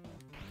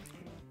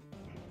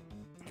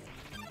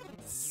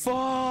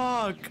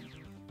 Fuck.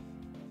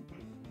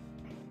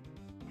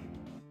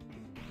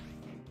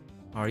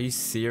 Are you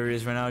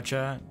serious right now,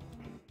 chat?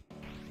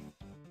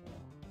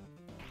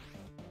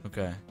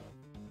 Okay.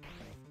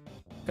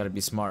 Gotta be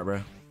smart,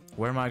 bro.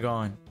 Where am I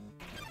going?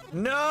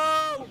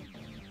 No!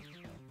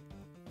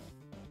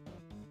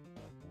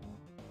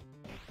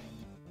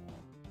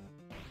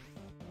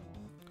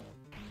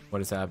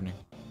 What is happening?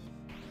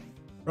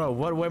 Bro,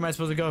 what way am I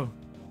supposed to go?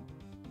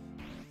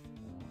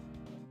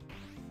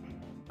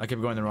 I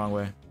kept going the wrong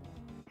way.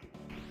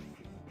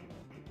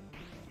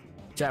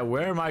 Chat,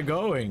 where am I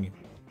going?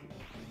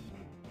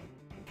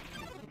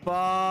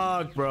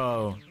 Fuck,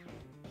 bro.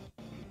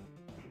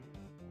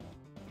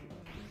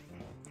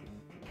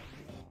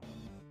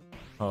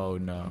 Oh,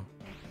 no.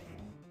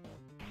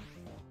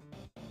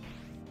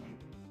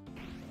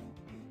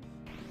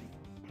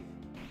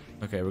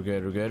 Okay, Okay, we're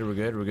good, we're good, we're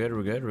good, we're good,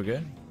 we're good, we're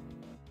good.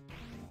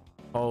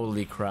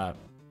 Holy crap.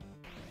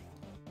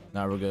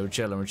 Now we're good, we're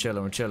chilling, we're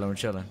chilling, we're chilling, we're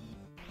chilling.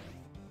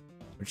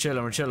 We're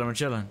chilling, we're chilling, we're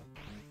chilling.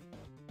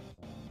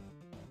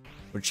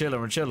 We're chilling,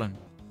 we're chilling.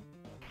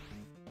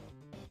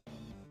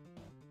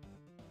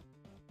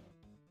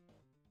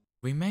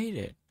 We made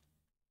it.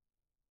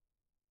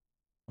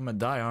 I'm gonna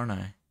die, aren't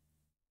I?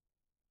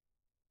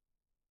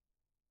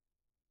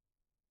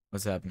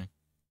 What's happening?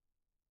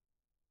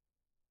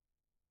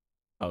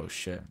 Oh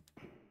shit.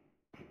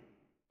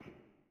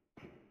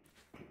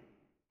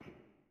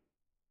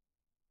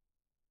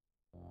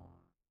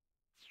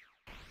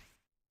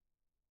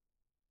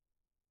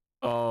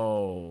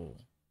 Oh.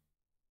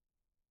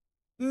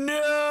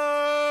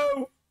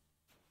 No!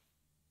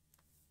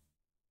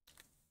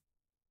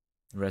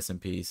 Rest in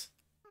peace.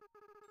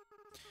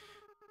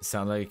 It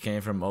sounds like it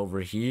came from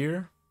over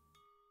here.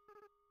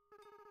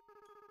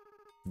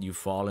 You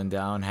fallen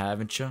down,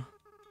 haven't you?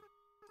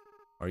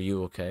 Are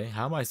you okay?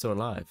 How am I still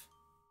alive?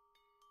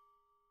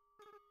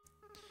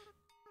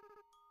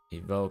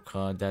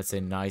 Evoca, that's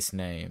a nice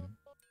name.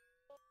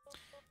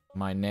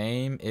 My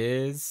name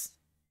is...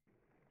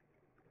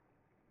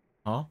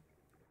 Huh?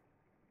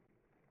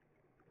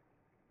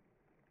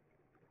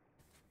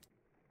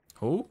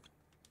 Who?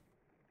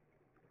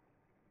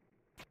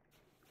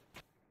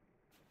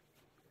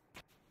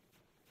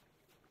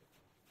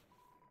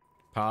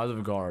 Piles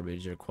of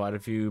garbage. There are quite a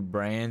few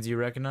brands you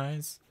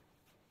recognize.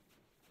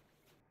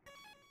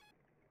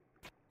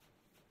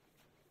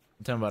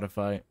 Tell me about a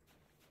fight.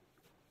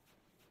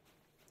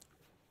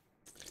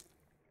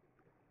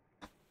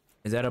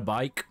 Is that a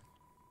bike?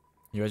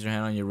 You rest your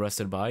hand on your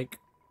rusted bike?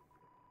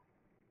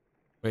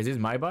 Wait, is this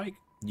my bike?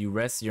 You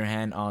rest your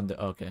hand on the...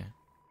 Okay.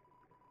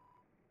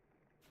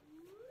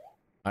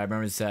 I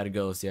remember the sad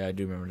ghost. Yeah, I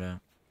do remember that.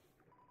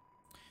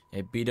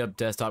 A beat up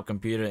desktop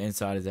computer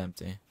inside is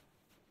empty.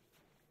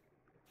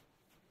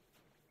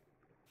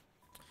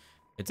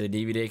 It's a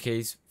DVD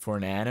case for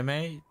an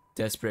anime.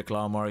 Desperate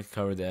claw marks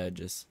cover the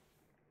edges.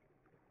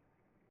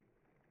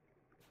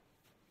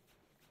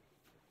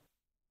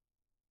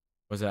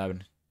 What's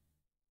happening?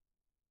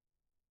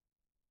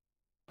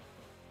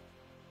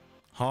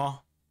 Huh?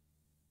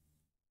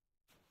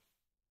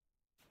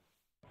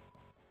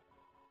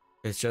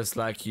 It's just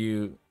like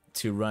you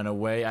to run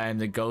away. I am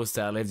the ghost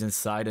that lives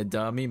inside a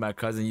dummy. My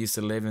cousin used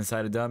to live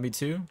inside a dummy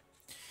too.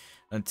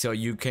 Until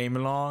you came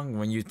along.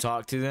 When you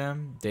talked to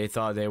them, they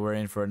thought they were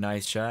in for a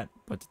nice chat.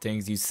 But the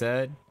things you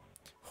said,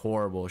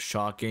 horrible,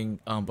 shocking,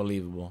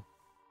 unbelievable.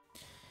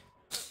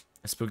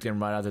 I spooked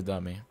him right out the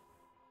dummy.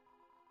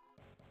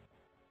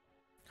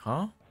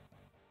 Huh?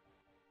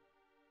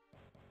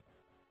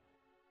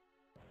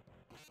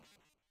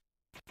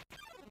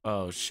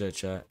 Oh shit,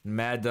 chat.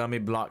 Mad dummy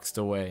blocks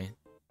the way.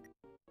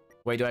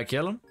 Wait, do I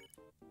kill him?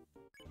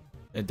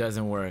 It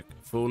doesn't work.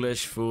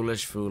 Foolish,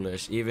 foolish,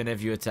 foolish. Even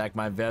if you attack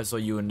my vessel,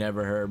 you will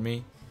never hurt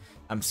me.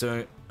 I'm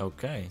so...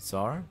 Okay,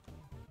 sorry.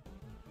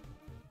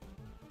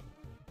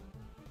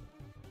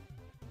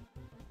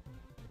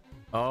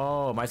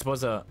 Oh, am I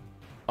supposed to...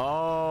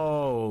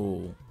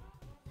 Oh.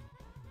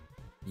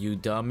 You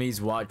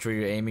dummies, watch where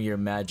you're aiming your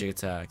magic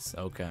attacks.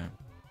 Okay.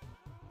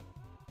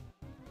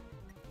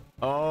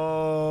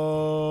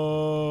 Oh.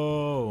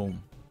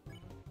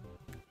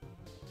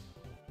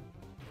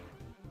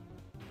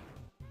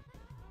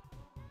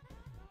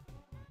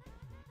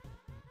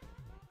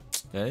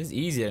 That is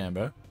easy then,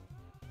 bro.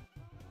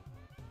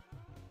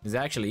 It's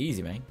actually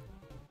easy, man.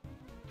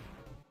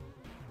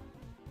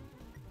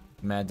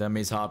 Mad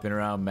dummy's hopping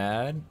around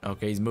mad.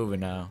 Okay, he's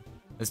moving now.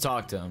 Let's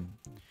talk to him.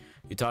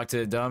 You talk to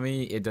the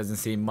dummy, it doesn't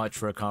seem much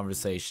for a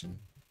conversation.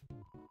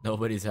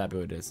 Nobody's happy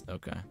with this.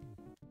 Okay.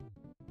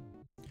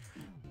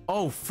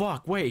 Oh,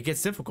 fuck. Wait, it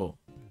gets difficult.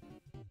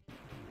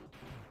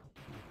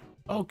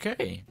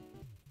 Okay.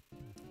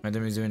 Mad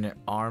dummy's doing an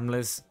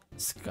armless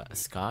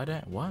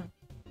Skada? What?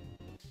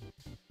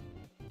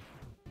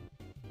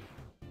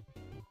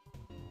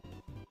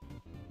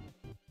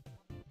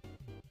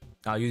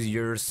 I'll use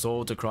your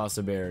soul to cross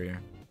the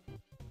barrier.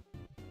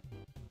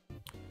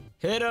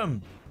 Hit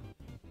him!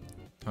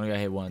 Only got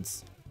hit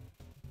once.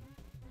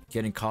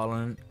 Getting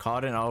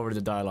caught in all over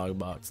the dialogue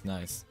box.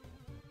 Nice.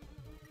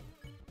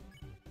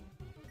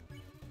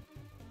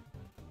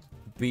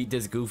 Beat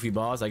this goofy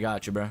boss. I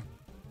got you, bro.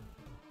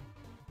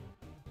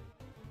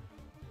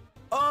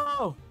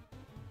 Oh!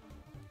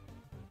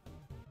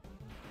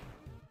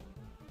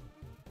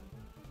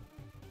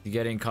 You're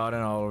getting caught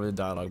in all over the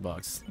dialogue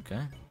box. Okay.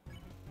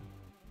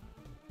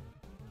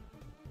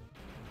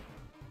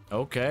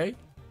 Okay.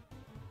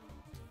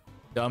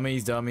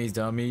 Dummies, dummies,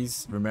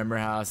 dummies. Remember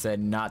how I said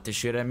not to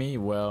shoot at me?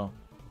 Well,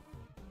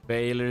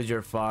 failures,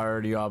 you're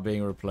fired. You're all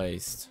being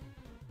replaced.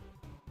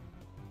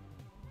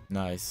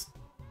 Nice.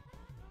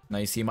 Now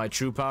you see my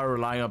true power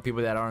relying on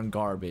people that aren't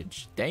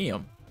garbage.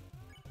 Damn.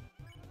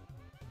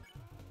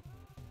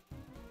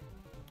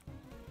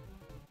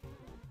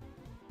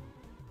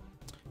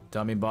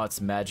 Dummy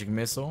bot's magic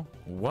missile.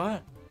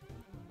 What?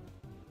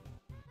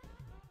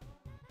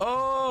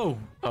 Oh!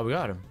 Oh, we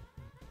got him.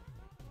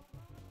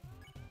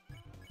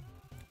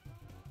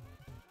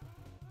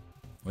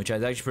 which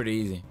is actually pretty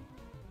easy.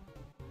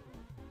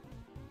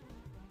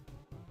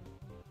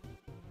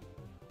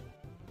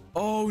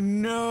 Oh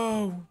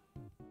no!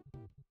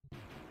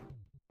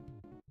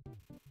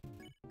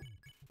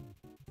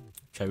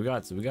 Okay, we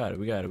got it, we got it,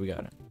 we got it, we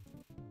got it.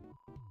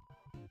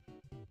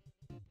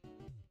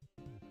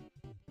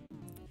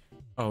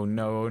 Oh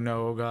no, oh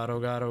no, oh god, oh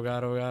god, oh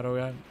god, oh god, oh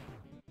god.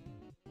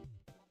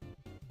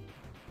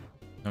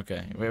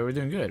 Okay, wait, we're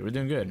doing good, we're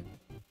doing good.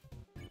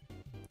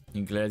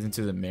 You glares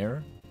into the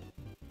mirror.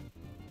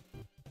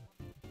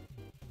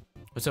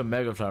 What's up,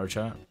 Mega Flower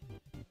chat?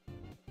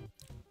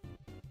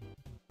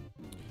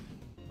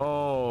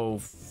 Oh,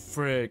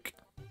 frick.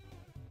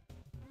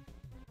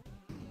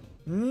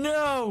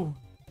 No!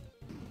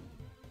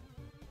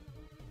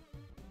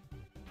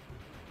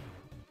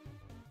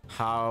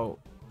 How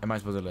am I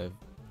supposed to live?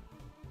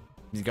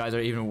 These guys are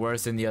even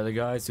worse than the other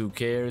guys. Who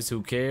cares?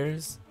 Who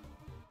cares?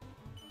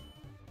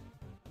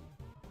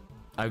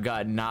 I've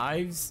got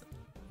knives?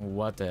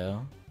 What the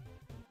hell?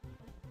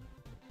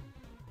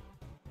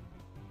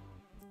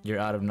 You're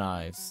out of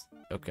knives.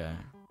 Okay.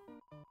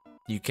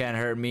 You can't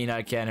hurt me and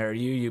I can't hurt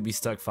you. You'll be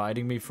stuck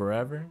fighting me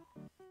forever?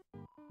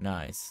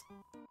 Nice.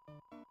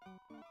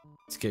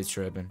 This kid's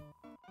tripping.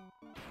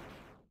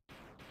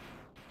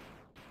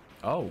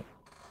 Oh.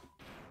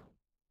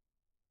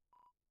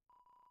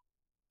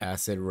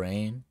 Acid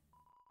rain.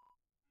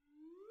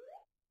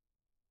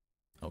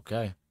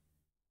 Okay.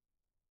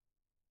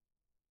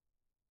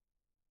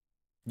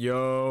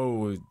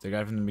 Yo, the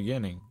guy from the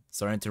beginning.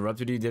 Sorry I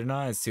interrupted you, didn't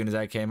I? As soon as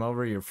I came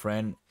over, your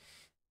friend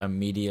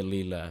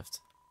immediately left.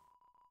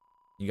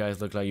 You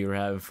guys look like you were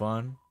having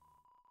fun.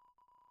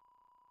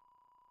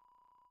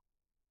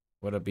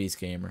 What a beast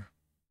gamer.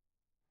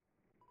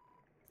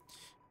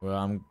 Well,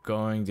 I'm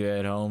going to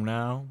head home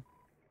now.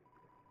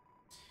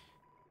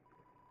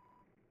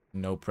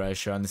 No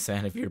pressure on the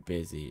sand if you're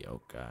busy.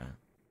 Okay.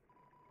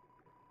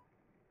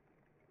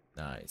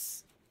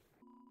 Nice.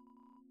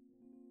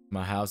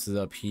 My house is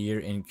up here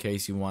in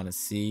case you want to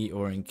see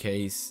or in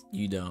case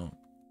you don't.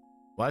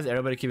 Why does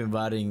everybody keep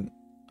inviting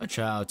a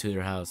child to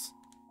their house?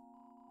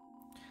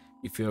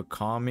 You feel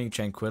calming,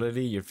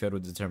 tranquility, you're filled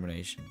with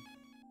determination.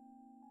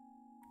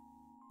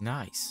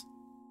 Nice.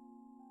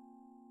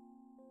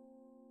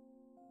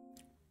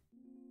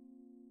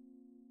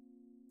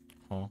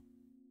 Huh?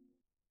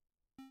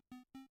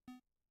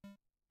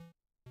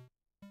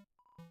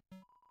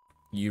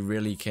 You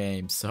really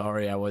came.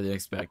 Sorry, I wasn't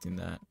expecting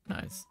that.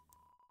 Nice.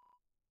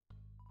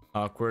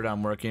 Awkward,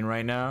 I'm working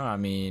right now. I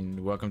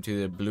mean, welcome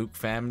to the Blook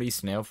family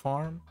snail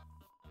farm.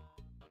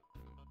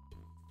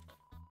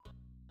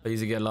 I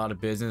used to get a lot of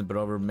business, but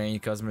over main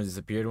customers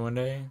disappeared one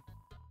day.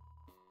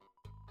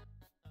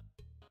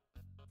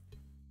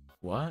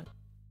 What?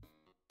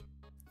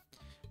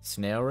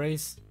 Snail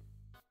race?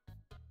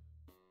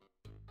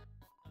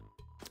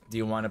 Do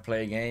you want to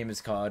play a game?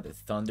 It's called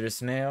Thunder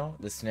Snail.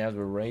 The snails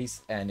will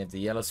race, and if the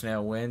yellow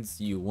snail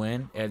wins, you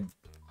win. And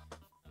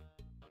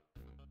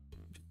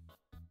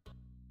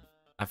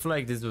I feel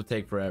like this will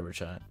take forever,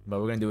 chat,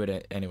 but we're gonna do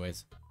it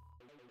anyways.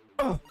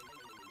 Oh!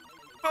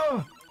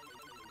 Oh!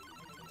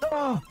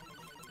 Oh!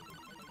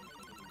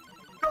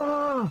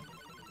 Oh!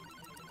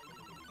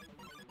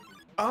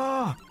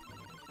 Oh!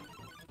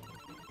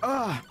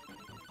 Oh!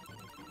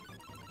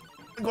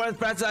 I'm going as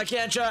fast as I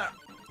can, chat.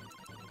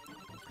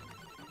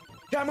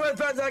 I'm going as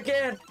fast as I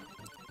can.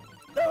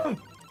 Oh!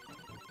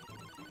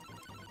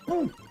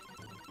 Oh!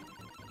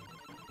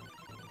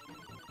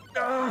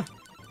 Ah!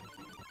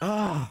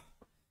 Ah!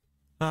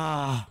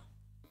 Ah!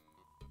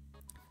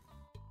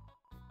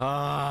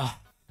 Ah!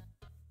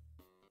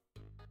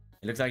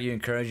 It looks like you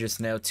encouraged your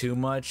snail too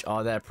much.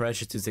 All that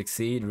pressure to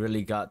succeed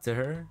really got to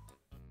her.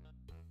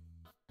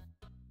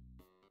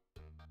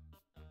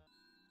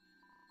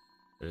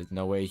 There's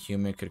no way a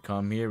human could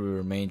come here. We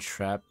remain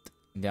trapped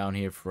down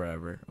here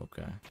forever.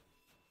 Okay.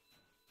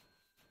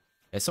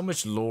 There's so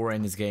much lore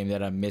in this game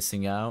that I'm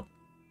missing out.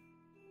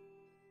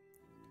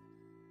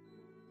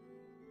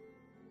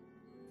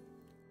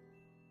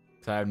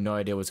 I have no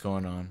idea what's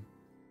going on.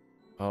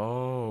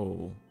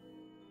 Oh.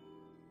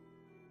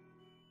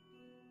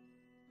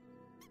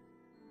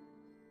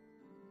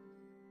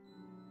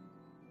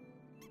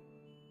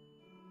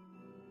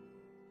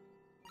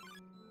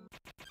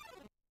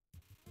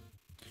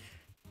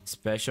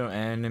 Special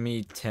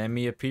enemy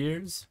Temmie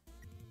appears.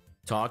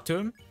 Talk to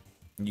him.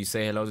 You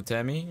say hello to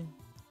Temmie.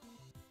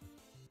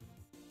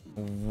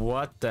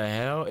 What the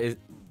hell is...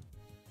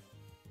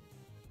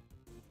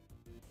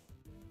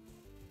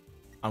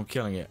 I'm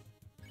killing it.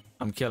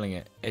 I'm killing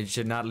it. It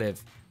should not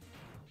live.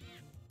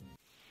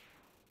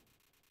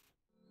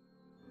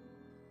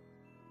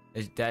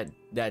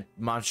 That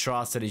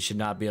monstrosity should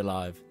not be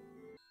alive.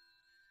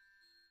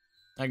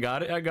 I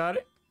got it. I got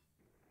it.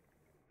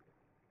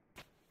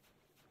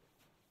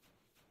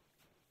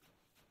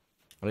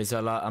 At least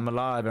I'm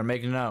alive. I'm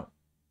making it out.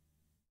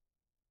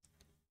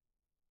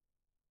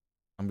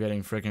 I'm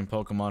getting freaking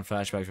Pokemon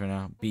flashbacks right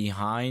now.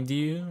 Behind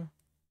you?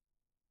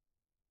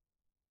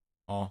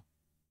 Oh.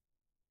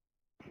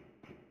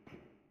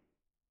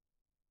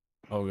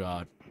 Oh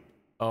god.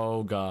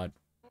 Oh god.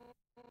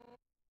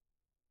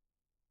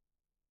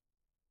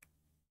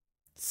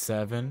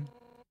 7.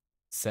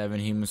 7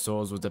 human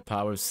souls with the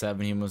power of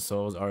 7 human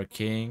souls. Our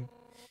king,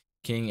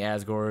 King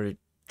Asgore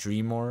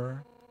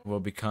Dreemor, will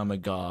become a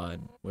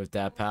god. With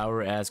that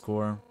power,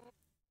 Asgore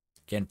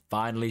can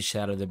finally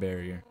shatter the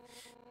barrier.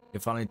 He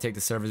can finally take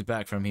the surface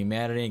back from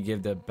humanity and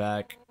give them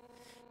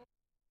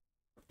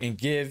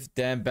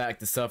back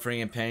the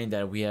suffering and pain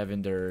that we have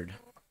endured.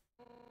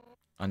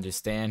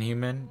 Understand,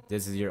 human?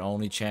 This is your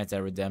only chance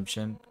at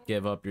redemption.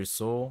 Give up your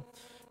soul,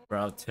 or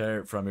I'll tear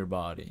it from your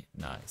body.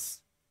 Nice.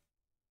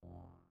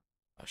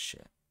 Oh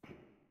shit.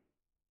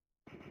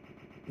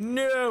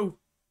 No!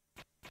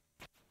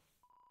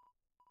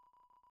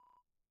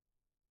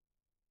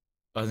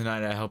 Other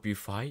night I help you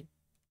fight?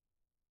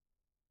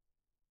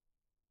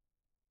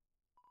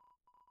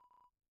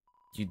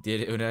 You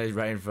did it when I was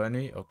right in front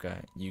of me?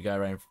 Okay. You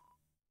got right in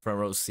front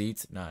row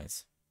seats?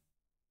 Nice.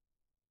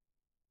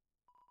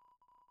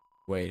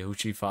 Wait, who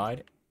she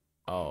fight?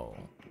 Oh.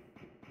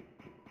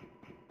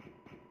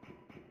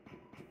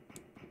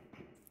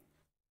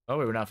 Oh,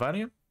 wait, we're not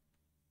fighting him?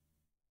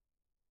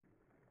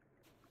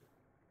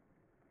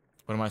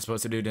 What am I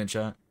supposed to do, then,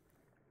 chat?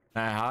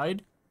 Can I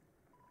hide?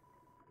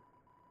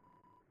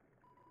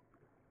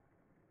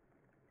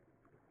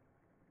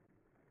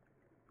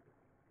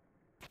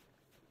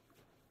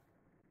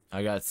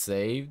 I got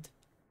saved?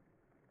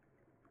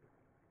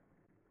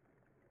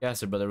 Yeah,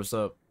 sir, brother, what's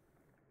up?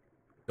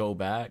 Go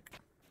back.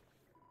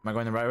 Am I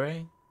going the right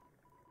way?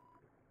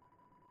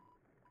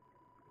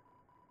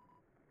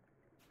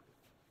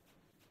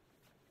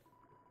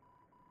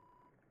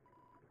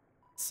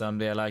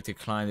 Someday I like to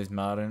climb this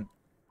mountain.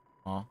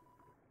 Huh?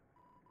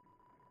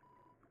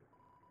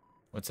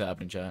 What's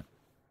happening, chat?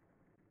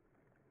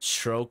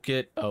 Stroke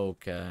it?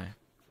 Okay.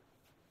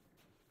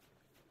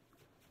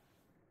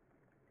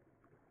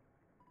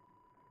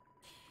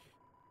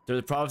 Through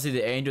the prophecy of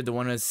the angel, the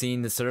one who has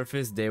seen the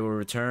surface, they will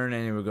return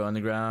and it will go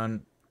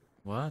underground.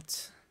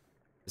 What?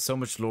 There's so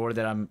much lore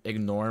that I'm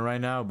ignoring right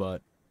now,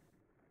 but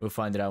we'll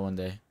find it out one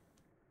day.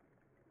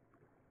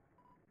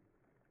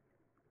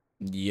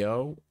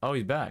 Yo. Oh,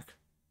 he's back.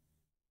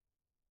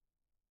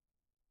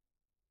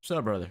 What's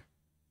up, brother?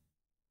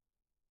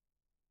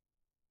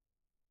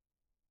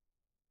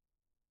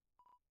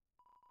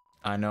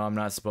 I know I'm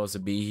not supposed to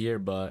be here,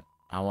 but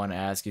I want to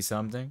ask you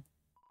something.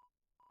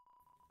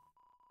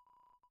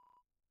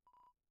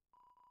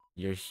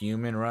 You're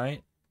human,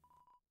 right?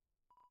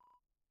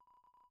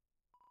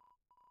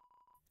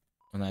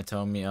 And that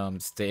told me,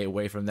 stay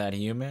away from that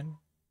human.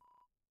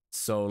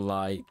 So,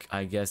 like,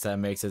 I guess that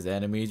makes us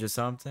enemies or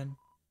something.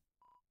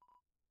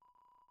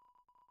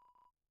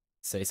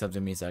 Say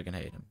something means I can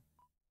hate him.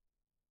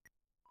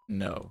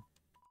 No.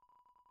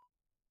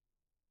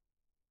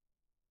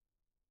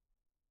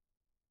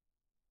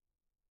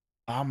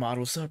 Ahmad,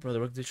 what's up, brother?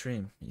 Welcome to the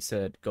stream. He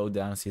said, go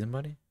down and see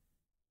somebody.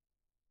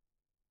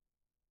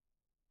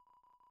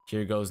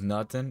 Here goes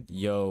nothing.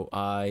 Yo,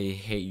 I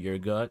hate your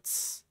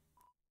guts.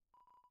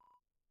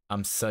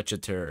 I'm such a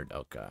turd.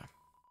 Okay.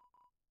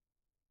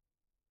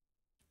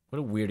 What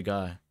a weird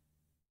guy.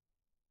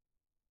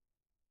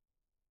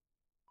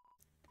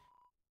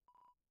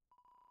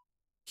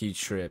 He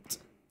tripped.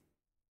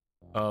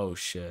 Oh,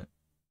 shit.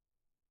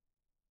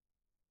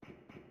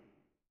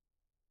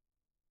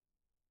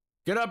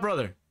 Get up,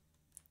 brother.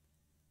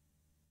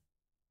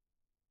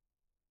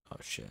 Oh,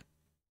 shit.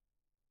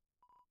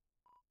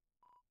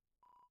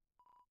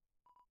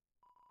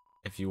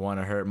 If you want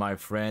to hurt my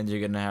friend,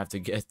 you're gonna have to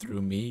get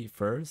through me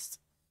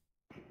first.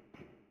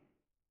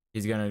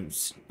 He's gonna,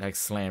 like,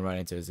 slam right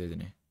into us,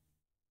 isn't he?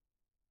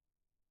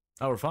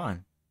 Oh, we're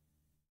fine.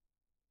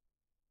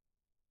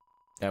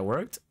 That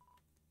worked?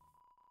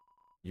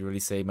 You really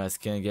say my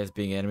skin against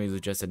being enemies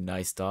was just a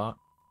nice thought?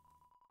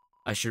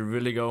 I should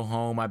really go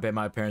home. I bet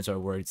my parents are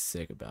worried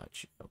sick about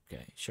you.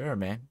 Okay, sure,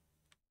 man.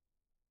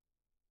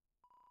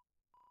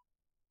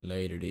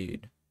 Later,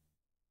 dude.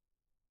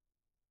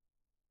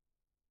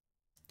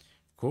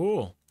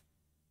 Cool.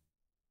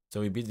 So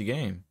we beat the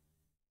game.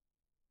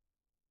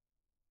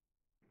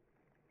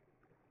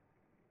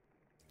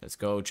 Let's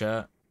go,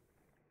 chat.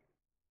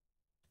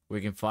 We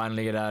can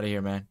finally get out of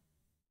here, man.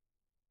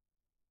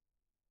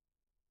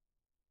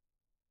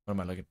 What am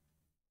I looking?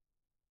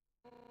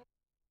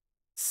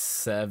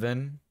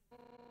 7.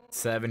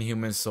 7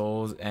 human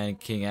souls and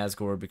King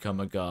Asgore become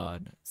a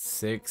god.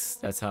 6.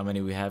 That's how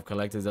many we have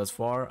collected thus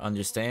far.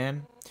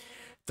 Understand?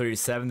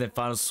 37th and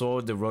final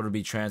soul, the road will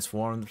be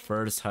transformed.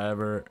 First,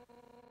 however,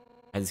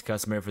 as is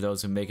customary for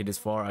those who make it this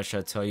far, I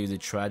shall tell you the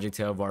tragic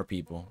tale of our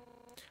people.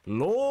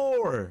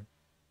 Lore!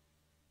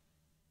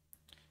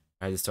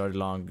 I just started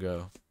long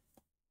ago.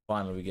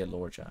 Finally, we get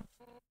lore, chat.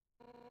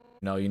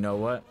 No, you know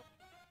what?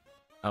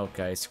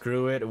 Okay,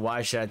 screw it.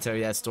 Why should I tell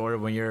you that story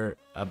when you're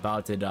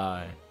about to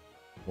die?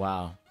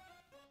 Wow.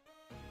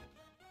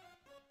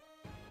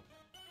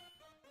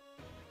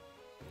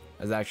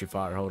 That's actually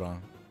fire. Hold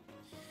on.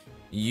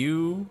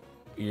 You're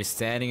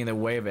standing in the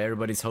way of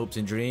everybody's hopes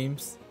and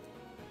dreams.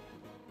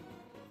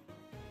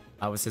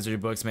 Our history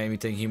books made me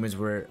think humans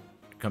were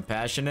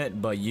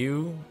compassionate, but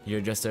you're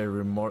just a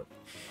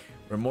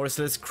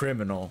remorseless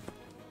criminal.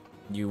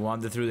 You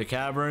wander through the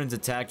caverns,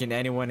 attacking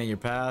anyone in your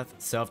path.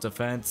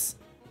 Self-defense.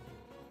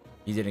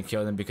 You didn't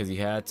kill them because you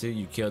had to.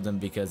 You killed them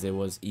because it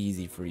was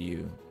easy for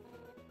you.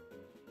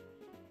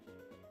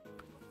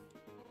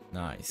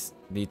 Nice.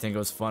 Do you think it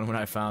was fun when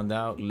I found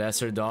out?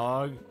 Lesser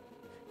dog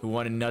who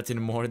wanted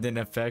nothing more than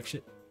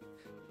affection.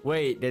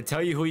 Wait, they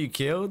tell you who you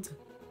killed?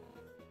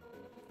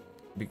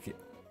 Put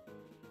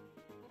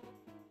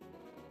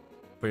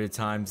your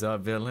time's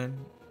up,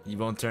 villain. You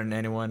won't turn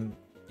anyone.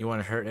 You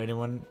won't hurt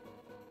anyone.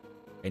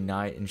 A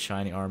knight in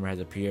shining armor has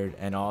appeared,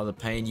 and all the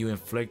pain you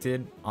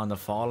inflicted on the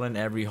fallen,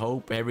 every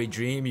hope, every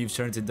dream you've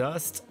turned to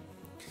dust,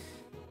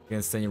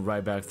 gonna send you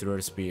right back through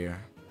her spear.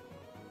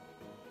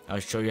 I'll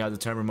show you how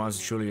determined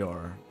monsters truly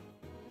are.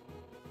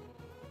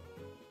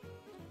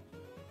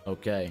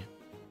 Okay.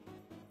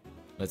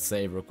 Let's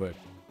save real quick.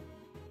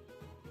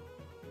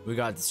 We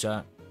got this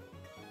shot.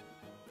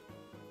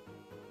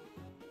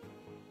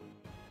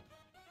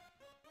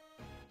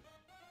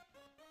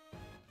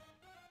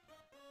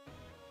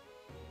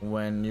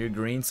 When your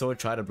green sword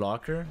try to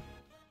block her,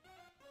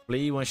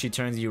 flee when she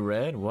turns you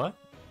red. What?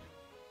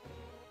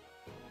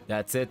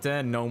 That's it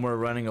then. No more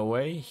running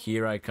away.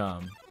 Here I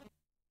come.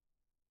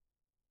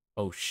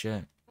 Oh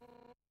shit.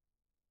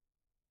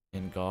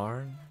 In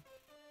guard.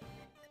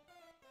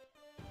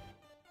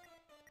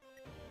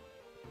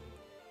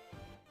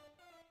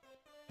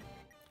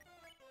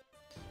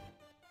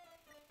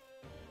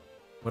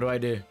 What do I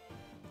do?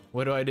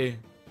 What do I do?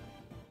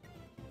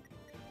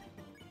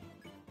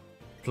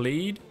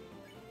 Plead?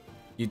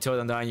 You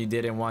told Undyne you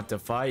didn't want to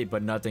fight,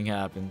 but nothing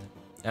happened.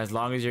 As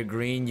long as you're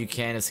green, you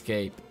can't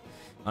escape.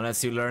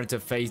 Unless you learn to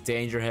face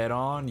danger head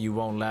on, you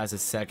won't last a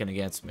second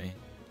against me.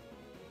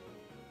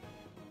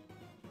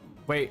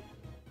 Wait.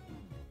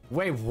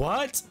 Wait,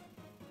 what?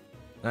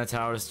 That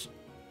tower's...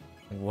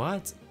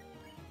 What?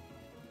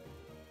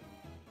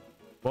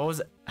 What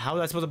was... How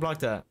was I supposed to block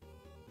that?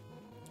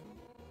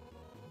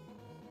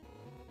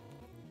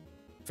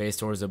 Face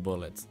towards the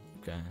bullets.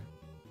 Okay.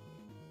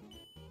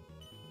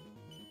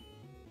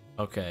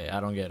 Okay, I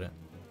don't get it.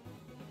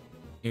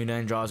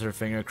 Yunan draws her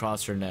finger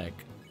across her neck.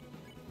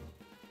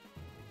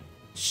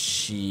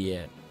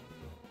 Shit.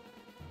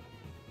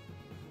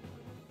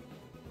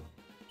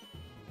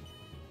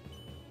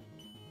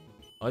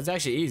 Oh, it's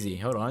actually easy.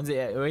 Hold on.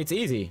 It's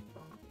easy.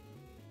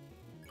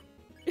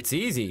 It's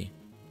easy.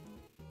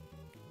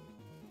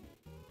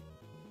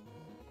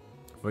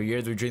 For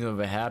years we dreamed of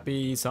a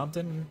happy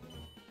something.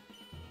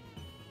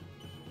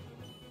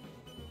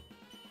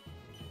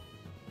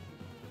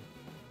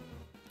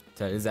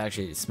 That is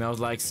actually, it smells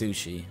like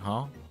sushi,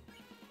 huh?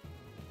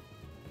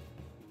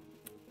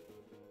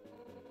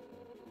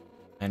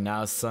 And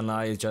now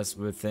sunlight is just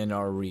within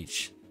our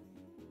reach.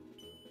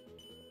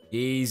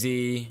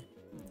 Easy.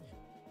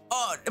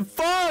 Oh,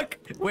 fuck!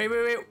 Wait,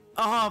 wait, wait.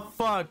 Oh,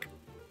 fuck.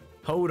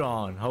 Hold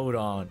on, hold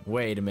on.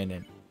 Wait a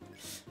minute.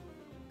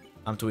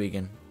 I'm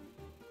tweaking.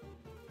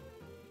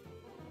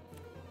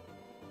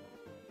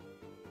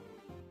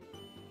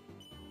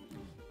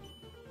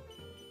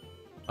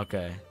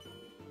 Okay.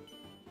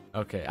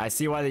 Okay, I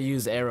see why they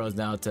use arrows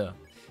now to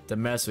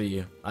mess with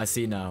you. I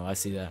see now, I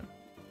see that.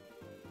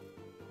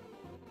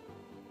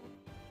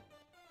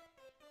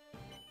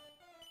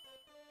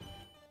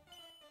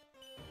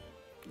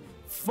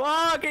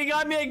 Fuck, he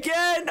got me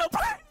again!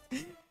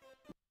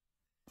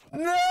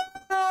 No!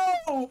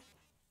 No!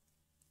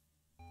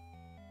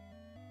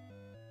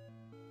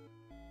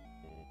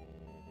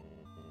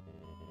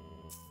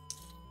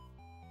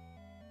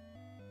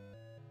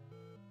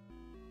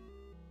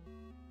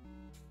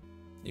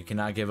 You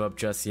cannot give up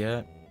just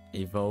yet.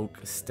 Evoke,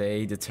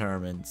 stay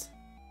determined.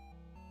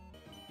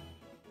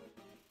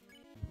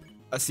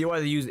 I see why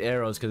they use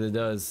arrows, because it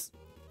does.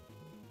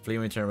 Flee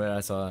when you turn red,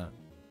 I saw that.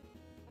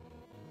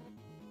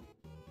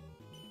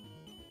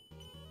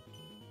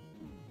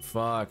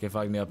 Fuck, it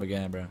fucked me up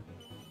again, bro.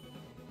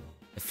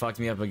 It fucked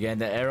me up again.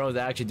 The arrows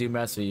actually do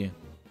mess with you.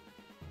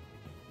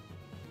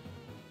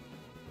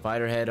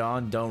 Fighter head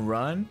on, don't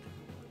run.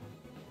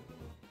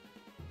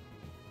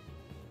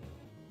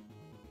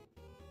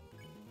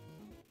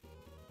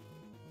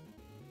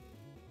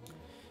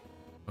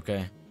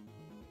 Okay.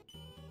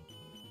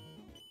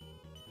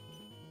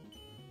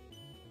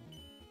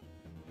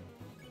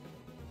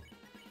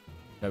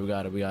 Yeah, we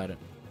got it, we got it.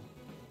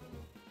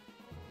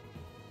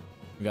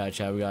 We got it,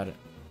 chat, we got it.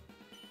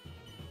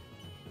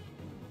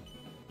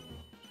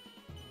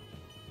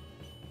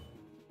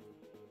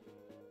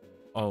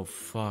 Oh,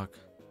 fuck.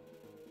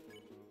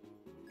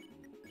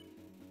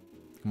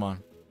 Come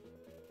on.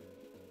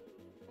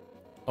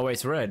 Oh, wait,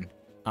 it's red.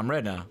 I'm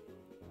red now.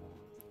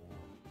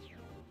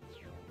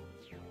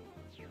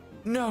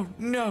 No,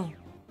 no.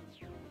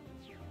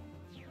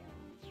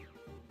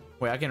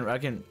 Wait, I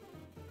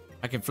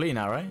can flee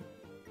now, right?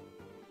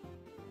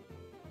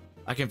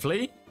 I can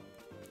flee?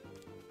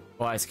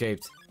 Oh, I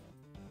escaped.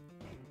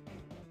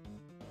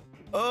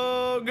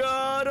 Oh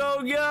god,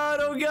 oh god,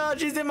 oh god,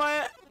 she's in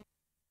my...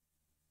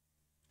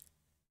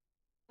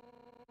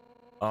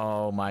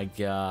 Oh my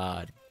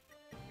god.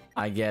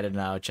 I get it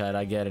now, Chad.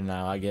 I get it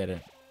now. I get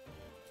it.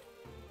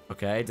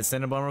 Okay, the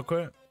Cinnabon real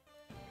quick.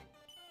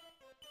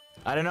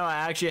 I don't know. I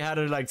actually had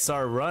to like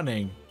start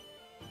running.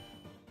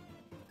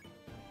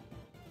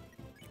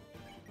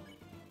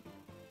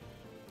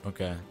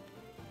 Okay.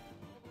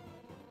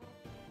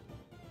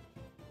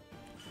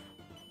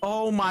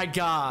 Oh my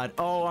god.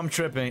 Oh, I'm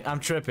tripping. I'm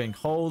tripping.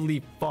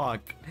 Holy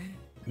fuck.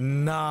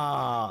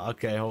 Nah.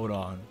 Okay, hold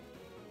on.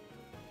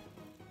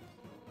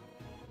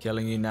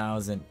 Killing you now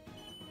isn't...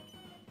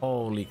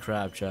 Holy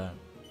crap, chat.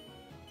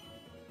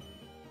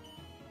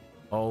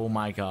 Oh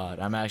my god.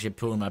 I'm actually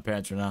pulling my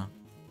parents right now.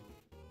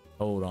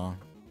 Hold on.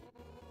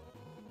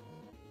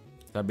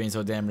 Stop being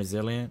so damn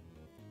resilient.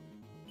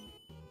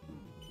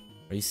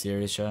 Are you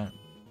serious, chat?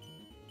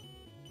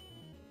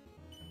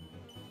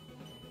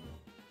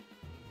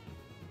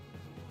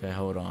 Okay,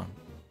 hold on.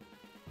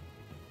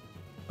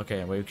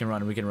 Okay, wait, we can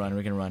run, we can run,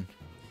 we can run.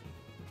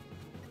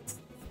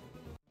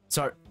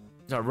 Start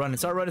running,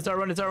 start running, start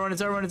running, start running,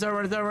 start running, start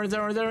running, start running,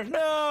 start running, start running.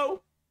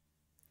 No!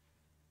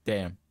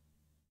 Damn.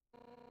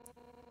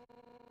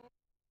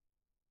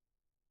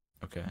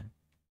 Okay.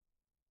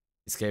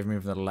 He saved me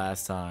from the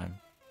last time.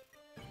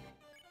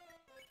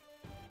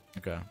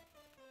 Okay.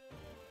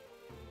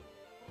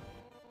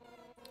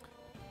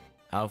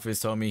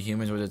 Alphys told me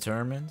humans were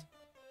determined.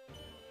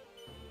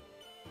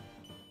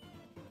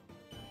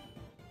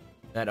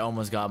 That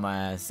almost got my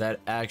ass. That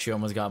actually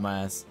almost got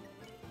my ass.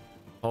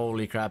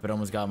 Holy crap, it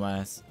almost got my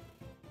ass.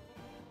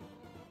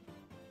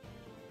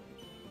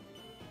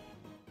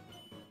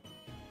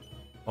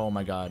 Oh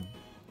my god.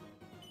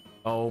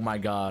 Oh my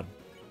god.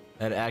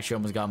 That actually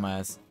almost got my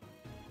ass.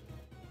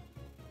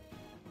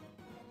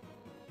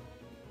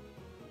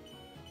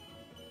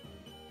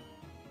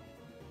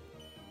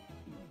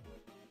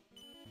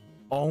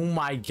 Oh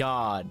my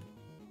god.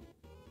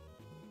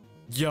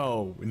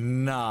 Yo,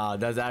 nah,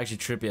 that's actually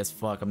trippy as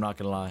fuck, I'm not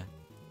gonna lie.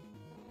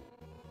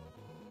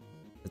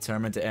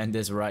 Determined to end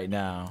this right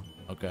now.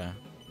 Okay.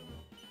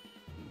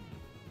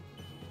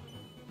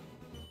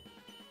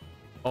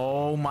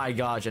 Oh my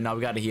gosh, and now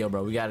we gotta heal,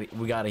 bro. We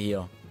gotta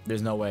heal.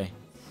 There's no way.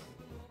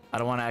 I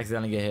don't want to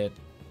accidentally get hit.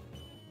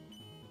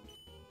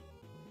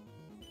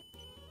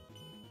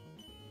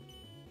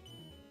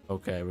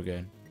 Okay, we're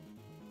good.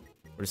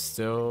 We're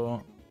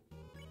still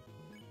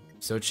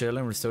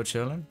chilling, we're still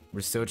chilling. We're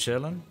still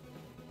chilling.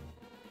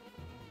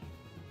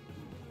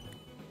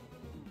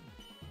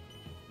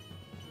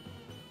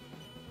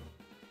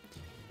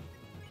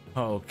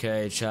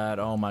 Okay, chat.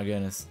 Oh my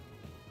goodness.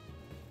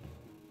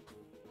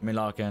 Let me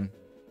lock in.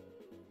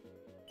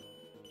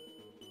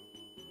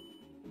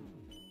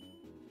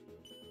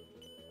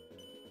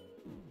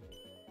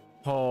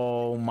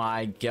 Oh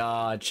my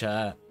god,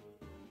 chat.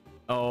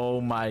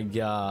 Oh my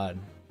god.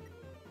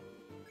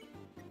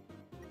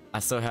 I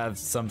still have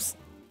some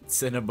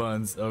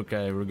Cinnabuns.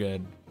 Okay, we're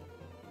good.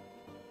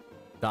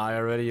 Die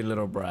already, you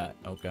little brat.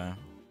 Okay.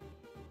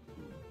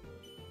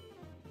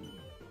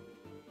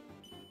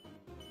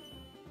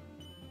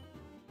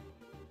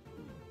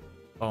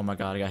 Oh my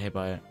god, I got hit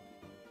by it.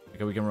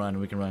 Okay, we can run,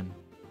 we can run.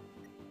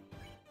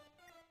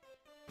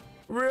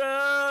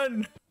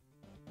 Run!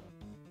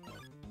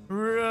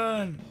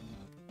 Run!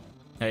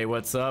 Hey,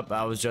 what's up?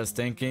 I was just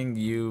thinking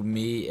you,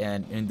 me,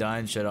 and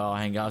Undyne should all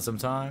hang out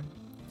sometime.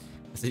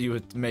 I said you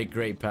would make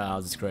great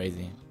pals. It's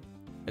crazy.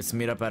 Let's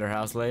meet up at her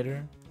house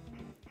later.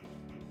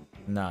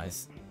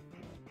 Nice.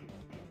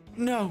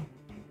 No!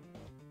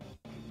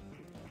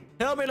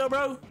 Help me, little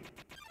bro!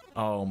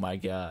 Oh my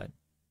god.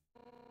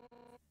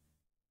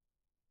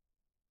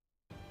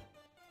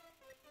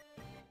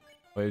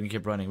 Wait, we can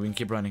keep running. We can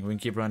keep running. We can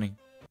keep running.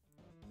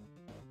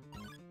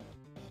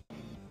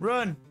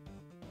 Run!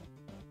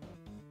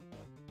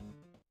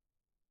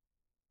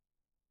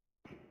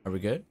 Are we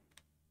good?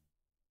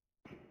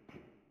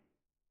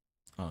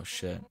 Oh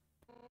shit.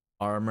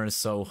 Armor is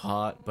so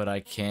hot, but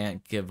I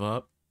can't give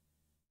up.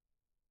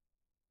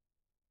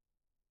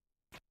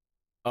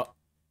 Oh.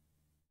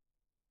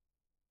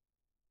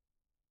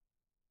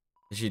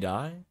 Did she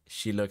die?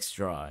 She looks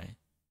dry.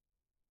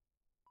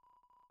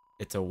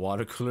 It's a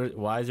water cooler.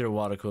 Why is there a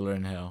water cooler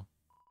in hell?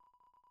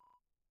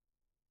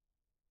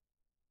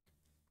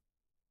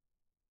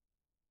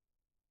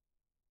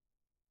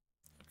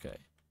 Okay.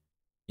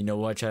 You know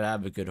what, Chad? I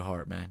have a good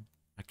heart, man.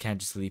 I can't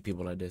just leave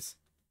people like this.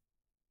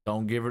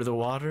 Don't give her the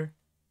water.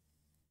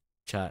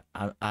 Chat,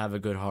 I have a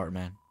good heart,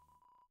 man.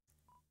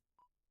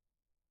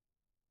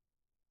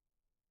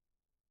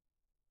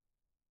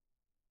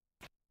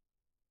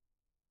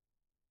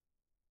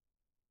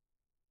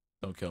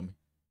 Don't kill me.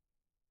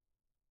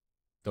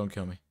 Don't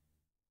kill me.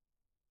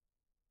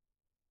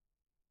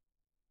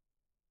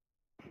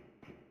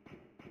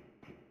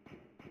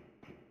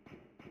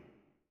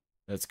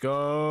 Let's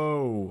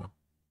go.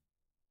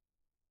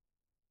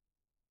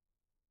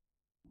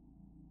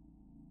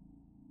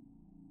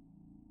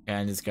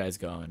 And this guy's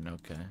going.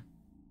 Okay.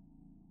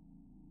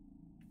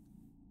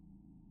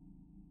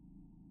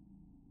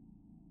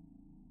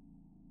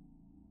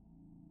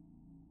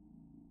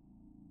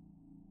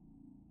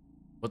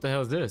 What the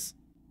hell is this?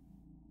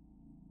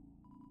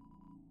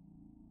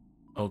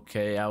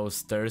 Okay, I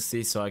was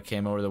thirsty, so I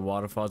came over the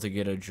waterfall to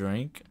get a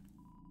drink.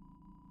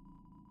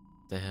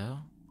 The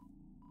hell?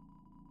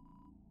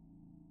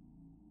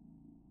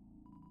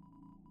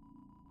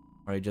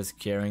 Are you just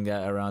carrying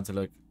that around to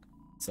look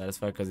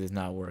satisfied because it's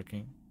not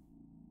working?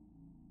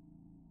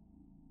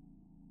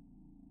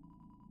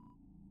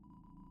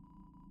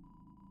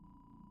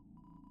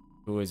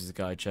 Who is this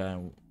guy, chat?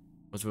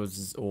 What was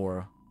his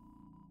ore?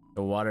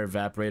 The water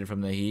evaporated from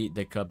the heat.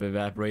 The cup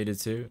evaporated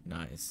too.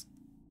 Nice.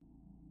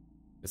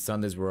 The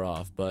Sundays were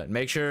off, but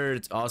make sure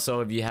it's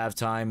also, if you have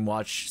time,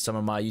 watch some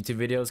of my YouTube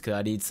videos because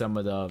I need some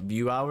of the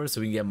view hours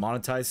so we can get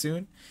monetized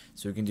soon,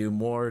 so we can do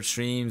more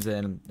streams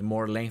and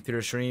more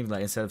lengthier streams,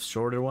 like instead of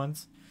shorter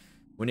ones.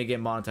 We need to get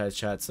monetized,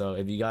 chat. So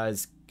if you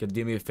guys could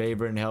do me a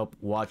favor and help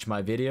watch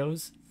my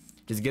videos,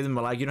 just give them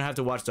a like. You don't have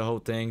to watch the whole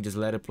thing, just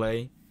let it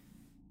play.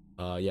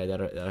 Yeah,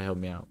 that'll help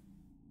me out.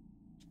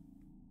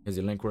 Is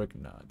the link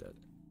working? No, it doesn't.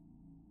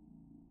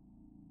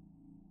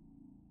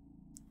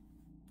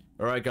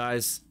 All right,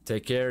 guys,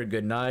 take care.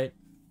 Good night.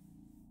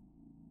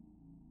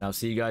 I'll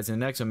see you guys in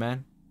the next one,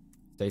 man.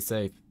 Stay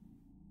safe.